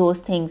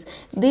those things.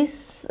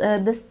 This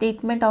the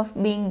statement of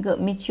being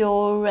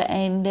mature,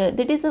 and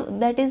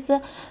that is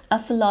a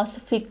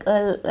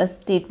philosophical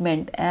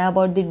statement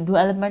about the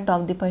development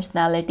of the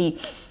personality.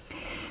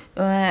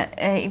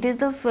 It is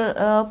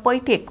the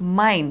poetic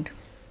mind.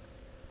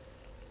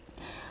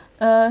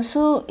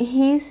 So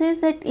he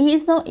says that he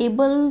is now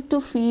able to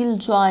feel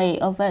joy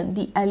of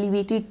the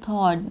elevated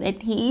thought,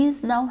 that he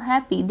is now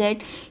happy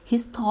that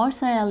his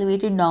thoughts are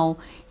elevated now,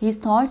 his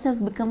thoughts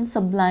have become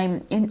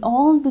sublime, and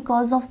all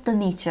because of the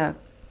nature.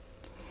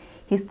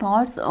 His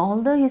thoughts,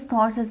 although his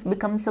thoughts has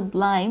become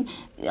sublime,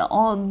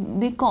 all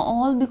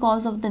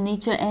because of the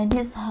nature and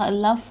his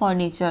love for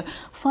nature.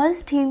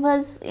 First, he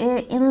was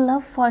in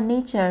love for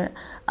nature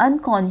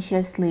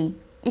unconsciously.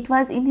 It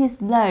was in his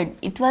blood,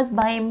 it was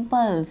by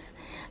impulse.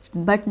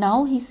 But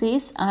now he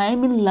says, I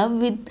am in love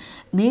with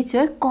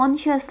nature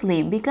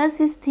consciously, because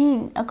his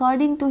thing,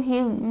 according to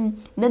him,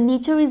 the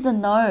nature is a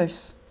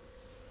nurse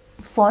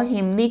for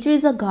him. Nature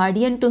is a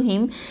guardian to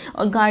him,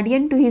 a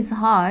guardian to his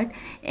heart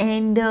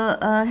and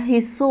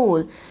his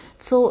soul.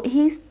 So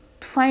he's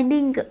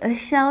finding a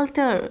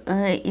shelter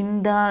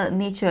in the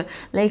nature.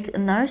 Like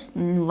nurse,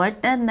 what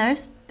a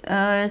nurse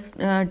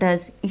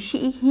does,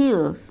 she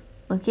heals.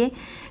 Okay,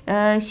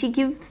 she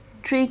gives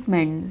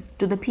treatments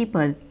to the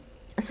people.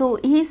 So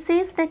he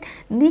says that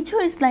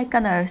nature is like a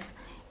nurse.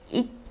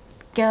 It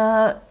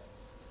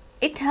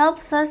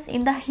helps us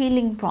in the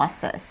healing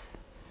process.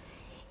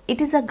 It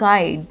is a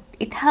guide.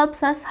 It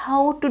helps us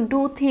how to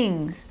do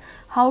things,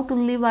 how to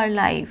live our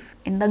life,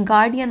 and the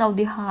guardian of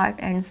the heart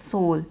and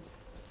soul.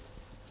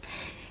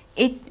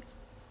 It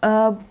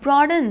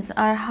broadens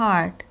our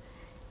heart.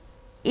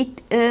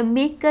 It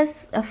makes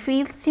us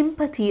feel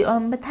sympathy or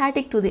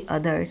empathetic to the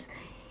others.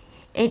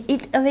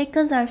 It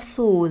awakens our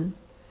soul.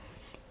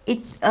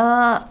 It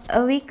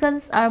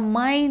awakens our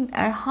mind,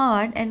 our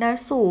heart and our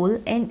soul,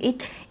 and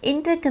it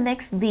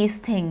interconnects these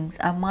things,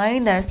 our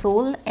mind, our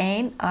soul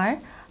and our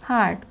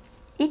heart.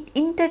 Nature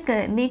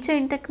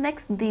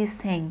interconnects these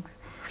things.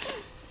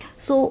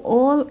 So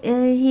all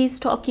he is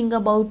talking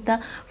about the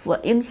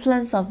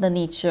influence of the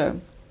nature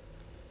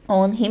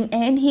on him,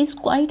 and he's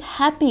quite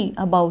happy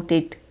about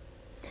it.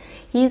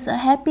 He's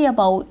happy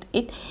about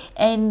it,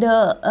 and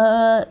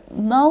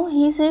now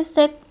he says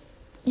that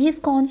he's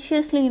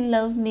consciously in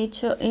love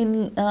nature.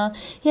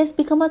 He has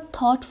become a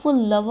thoughtful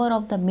lover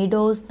of the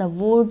meadows, the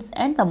woods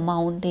and the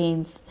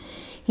mountains.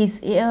 His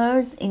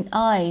ears and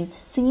eyes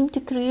seem to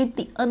create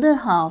the other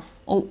half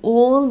of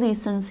all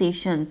these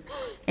sensations,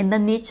 and the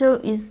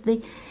nature is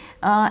the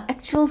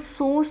actual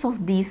source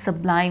of these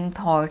sublime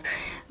thoughts.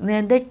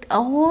 That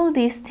all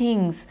these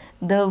things,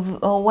 the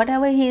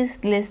whatever he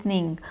is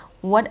listening,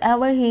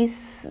 whatever he is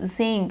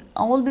saying,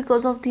 all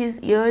because of his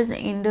ears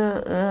and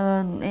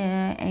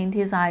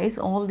his eyes,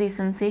 all these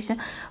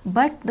sensations.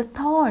 But the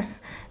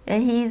thoughts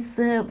he is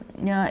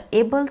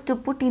able to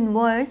put in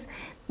words,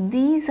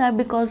 these are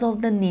because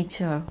of the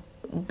nature.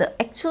 The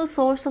actual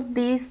source of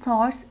these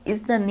thoughts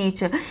is the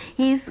nature.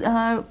 He is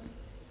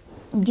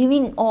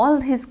giving all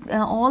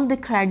the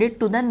credit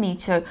to the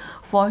nature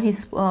for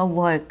his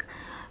work.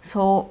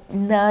 So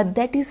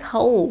that is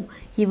how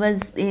he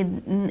was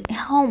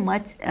how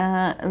much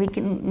we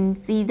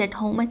can see that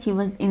how much he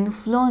was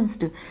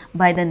influenced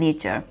by the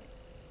nature.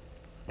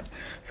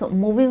 So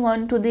moving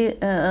on to the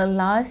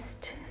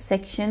last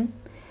section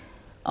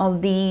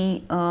of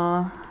the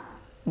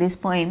this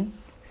poem,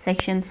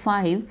 section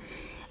 5.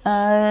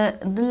 The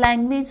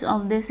language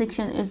of this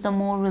section is the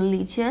more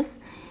religious,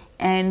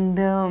 and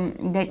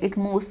that it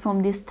moves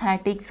from the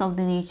aesthetics of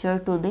the nature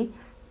to the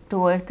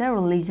towards the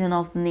religion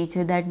of the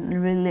nature. That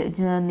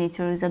religion,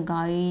 nature is a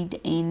guide,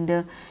 and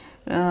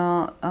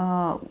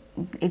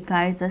it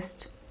guides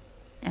us.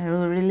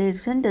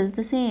 Religion does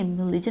the same.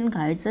 Religion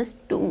guides us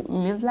to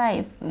live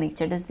life.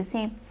 Nature does the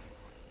same.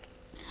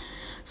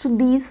 So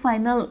these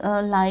final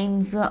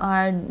lines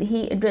are,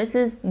 he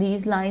addresses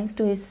these lines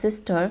to his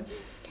sister,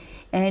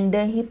 and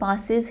he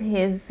passes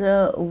his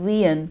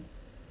vian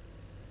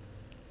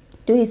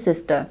to his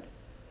sister.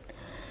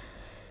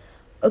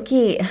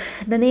 Okay,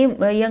 the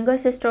name younger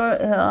sister,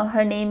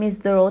 her name is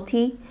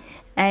Dorothy,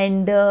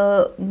 and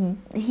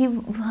he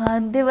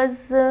there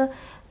was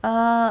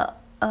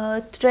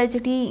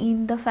tragedy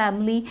in the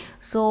family.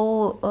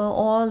 So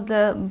all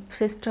the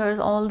sisters,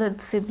 all the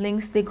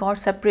siblings, they got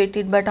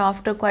separated. But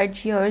after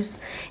quite years,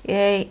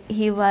 he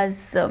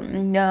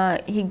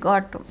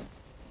got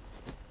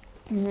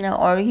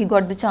or he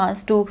got the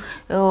chance to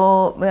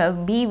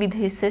be with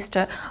his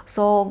sister.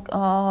 So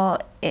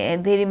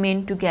they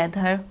remained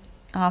together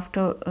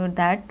after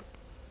that.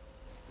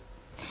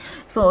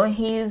 So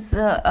he is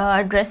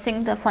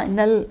addressing the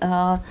final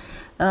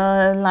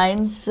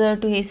lines to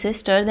his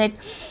sister, that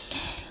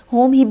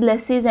whom he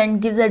blesses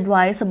and gives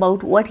advice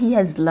about what he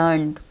has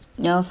learned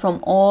from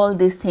all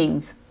these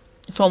things,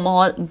 from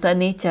all the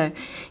nature.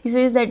 He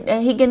says that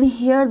he can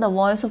hear the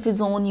voice of his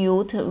own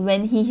youth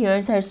when he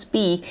hears her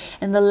speak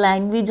in the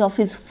language of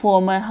his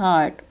former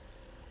heart.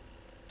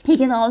 He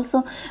can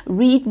also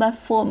read my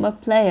former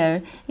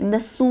player in the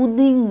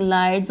soothing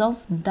lights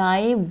of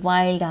thy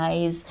wild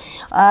eyes.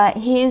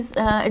 He is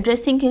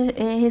addressing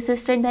his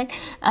sister that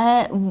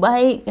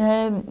by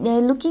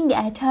looking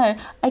at her,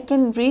 I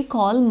can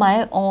recall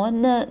my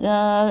own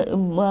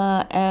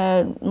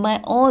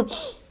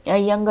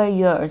younger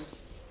years.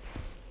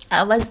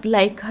 I was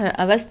like her.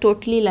 I was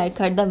totally like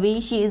her. The way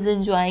she is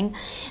enjoying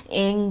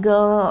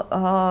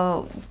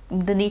the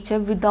nature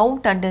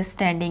without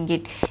understanding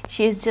it.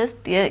 She is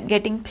just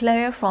getting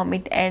pleasure from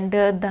it, and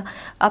the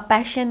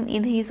passion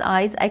in his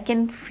eyes. I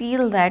can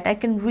feel that. I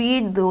can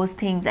read those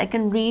things. I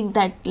can read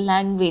that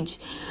language.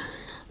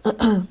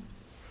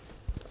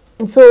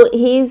 So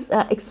he is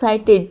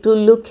excited to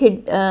look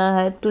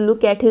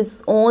at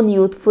his own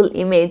youthful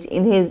image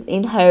in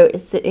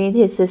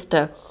his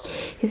sister.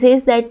 He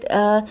says that.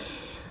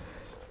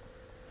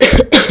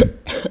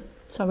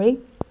 Sorry.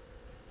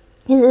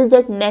 He says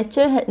that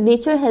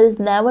nature has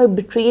never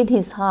betrayed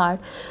his heart,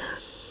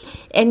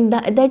 and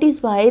that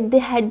is why they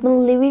had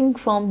been living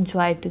from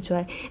joy to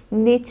joy.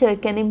 Nature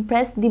can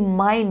impress the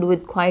mind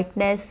with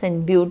quietness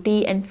and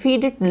beauty and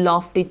feed it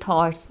lofty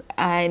thoughts.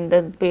 And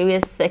the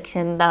previous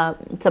section, the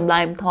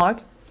sublime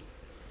thoughts,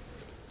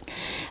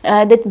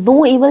 that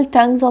no evil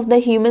tongues of the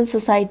human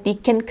society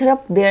can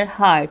corrupt their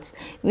hearts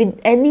with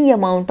any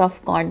amount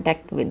of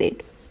contact with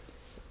it.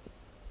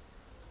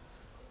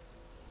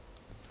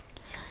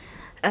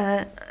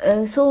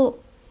 So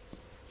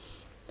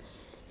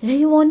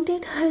he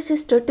wanted her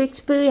sister to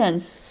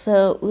experience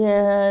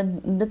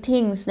the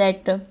things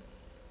that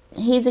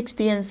he is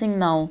experiencing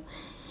now.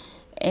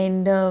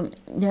 And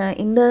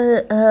in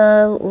the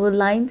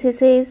lines he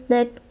says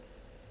that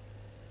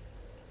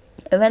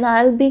when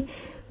I'll be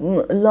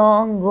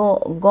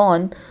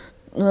gone,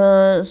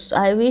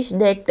 I wish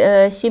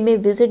that she may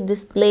visit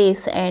this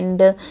place, and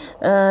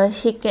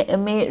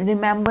may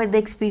remember the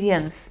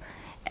experience,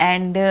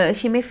 and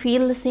she may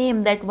feel the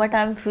same, that what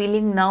I'm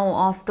feeling now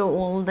after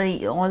all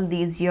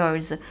these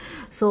years.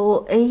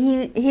 So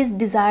his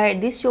desire,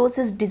 this shows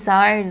his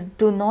desire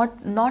to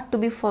not to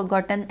be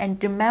forgotten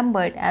and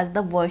remembered as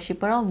the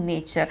worshipper of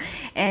nature.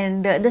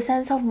 And the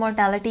sense of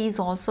mortality is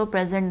also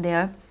present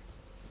there,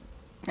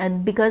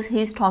 and because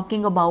he's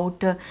talking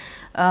about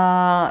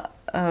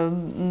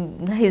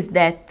his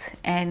death,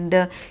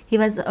 and he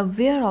was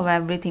aware of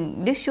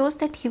everything. This shows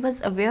that he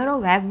was aware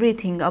of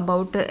everything,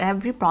 about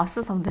every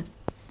process of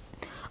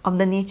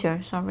the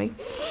nature. Sorry.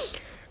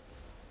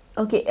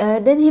 Okay,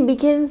 then he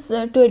begins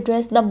to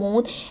address the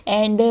moon,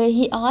 and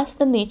he asks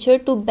the nature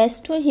to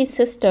bestow his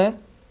sister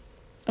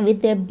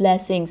with their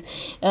blessings.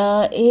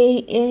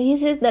 He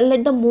says that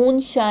let the moon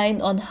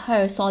shine on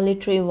her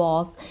solitary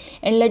walk,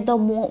 and let the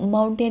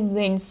mountain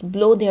winds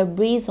blow their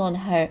breeze on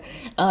her.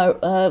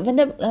 When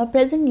the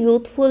present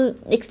youthful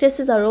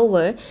ecstasies are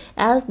over,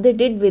 as they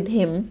did with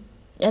him,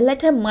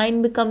 let her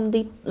mind become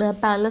the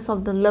palace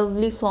of the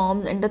lovely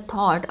forms and the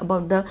thought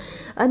about the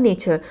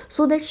nature,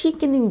 so that she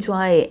can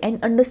enjoy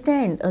and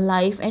understand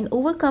life and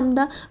overcome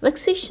the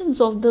vexations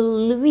of the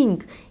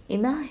living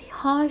in a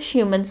harsh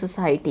human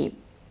society.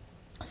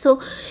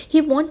 So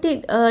he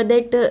wanted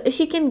that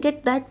she can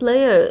get that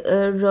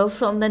pleasure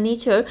from the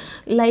nature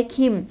like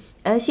him.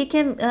 She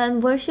can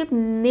worship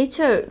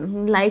nature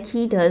like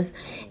he does,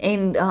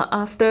 and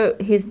after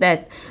his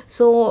death.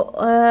 So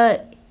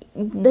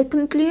the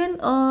conclusion,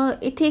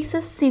 it takes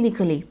us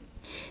cynically,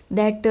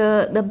 that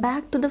the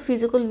back to the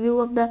physical view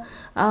of the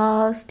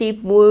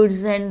steep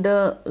woods and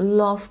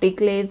lofty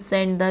cliffs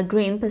and the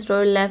green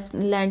pastoral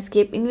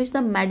landscape in which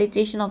the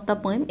meditation of the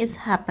poem is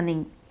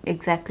happening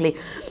exactly.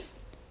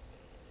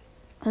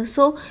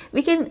 So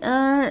we can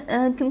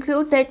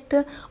conclude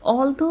that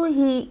although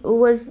he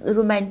was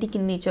romantic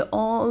in nature,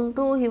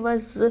 although he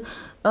was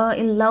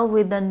in love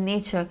with the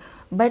nature,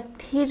 but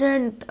he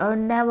didn't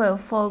never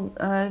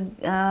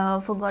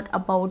forgot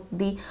about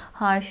the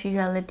harsh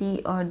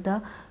reality or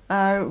the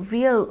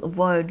real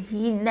world.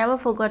 He never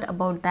forgot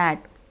about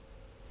that.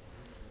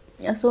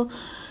 So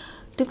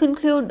to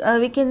conclude,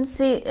 we can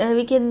say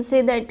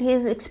that he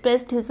has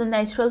expressed his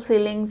natural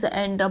feelings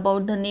and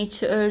about the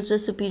nature's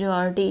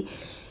superiority.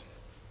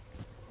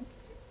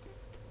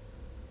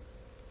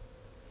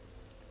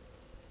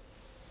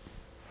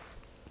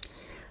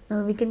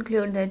 We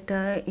conclude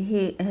that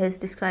he has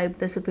described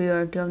the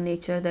superiority of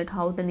nature, that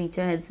how the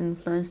nature has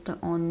influenced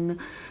on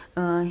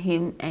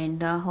him,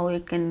 and how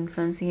it can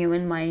influence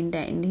human mind,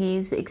 and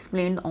he's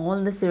explained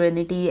all the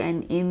serenity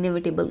and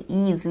inevitable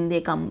ease in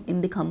the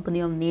company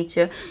of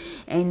nature.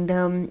 And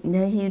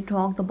he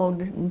talked about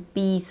the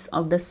peace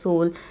of the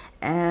soul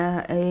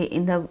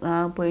in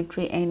the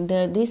poetry, and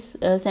this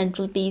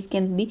central peace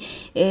can be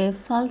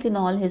felt in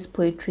all his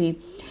poetry.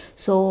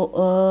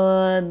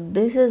 So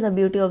this is the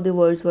beauty of the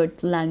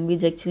Wordsworth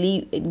language,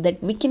 actually,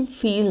 that we can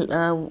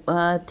feel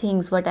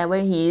things whatever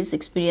he is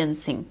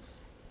experiencing.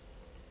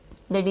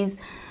 That is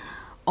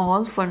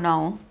all for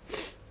now.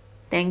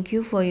 Thank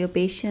you for your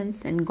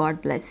patience, and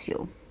God bless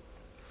you.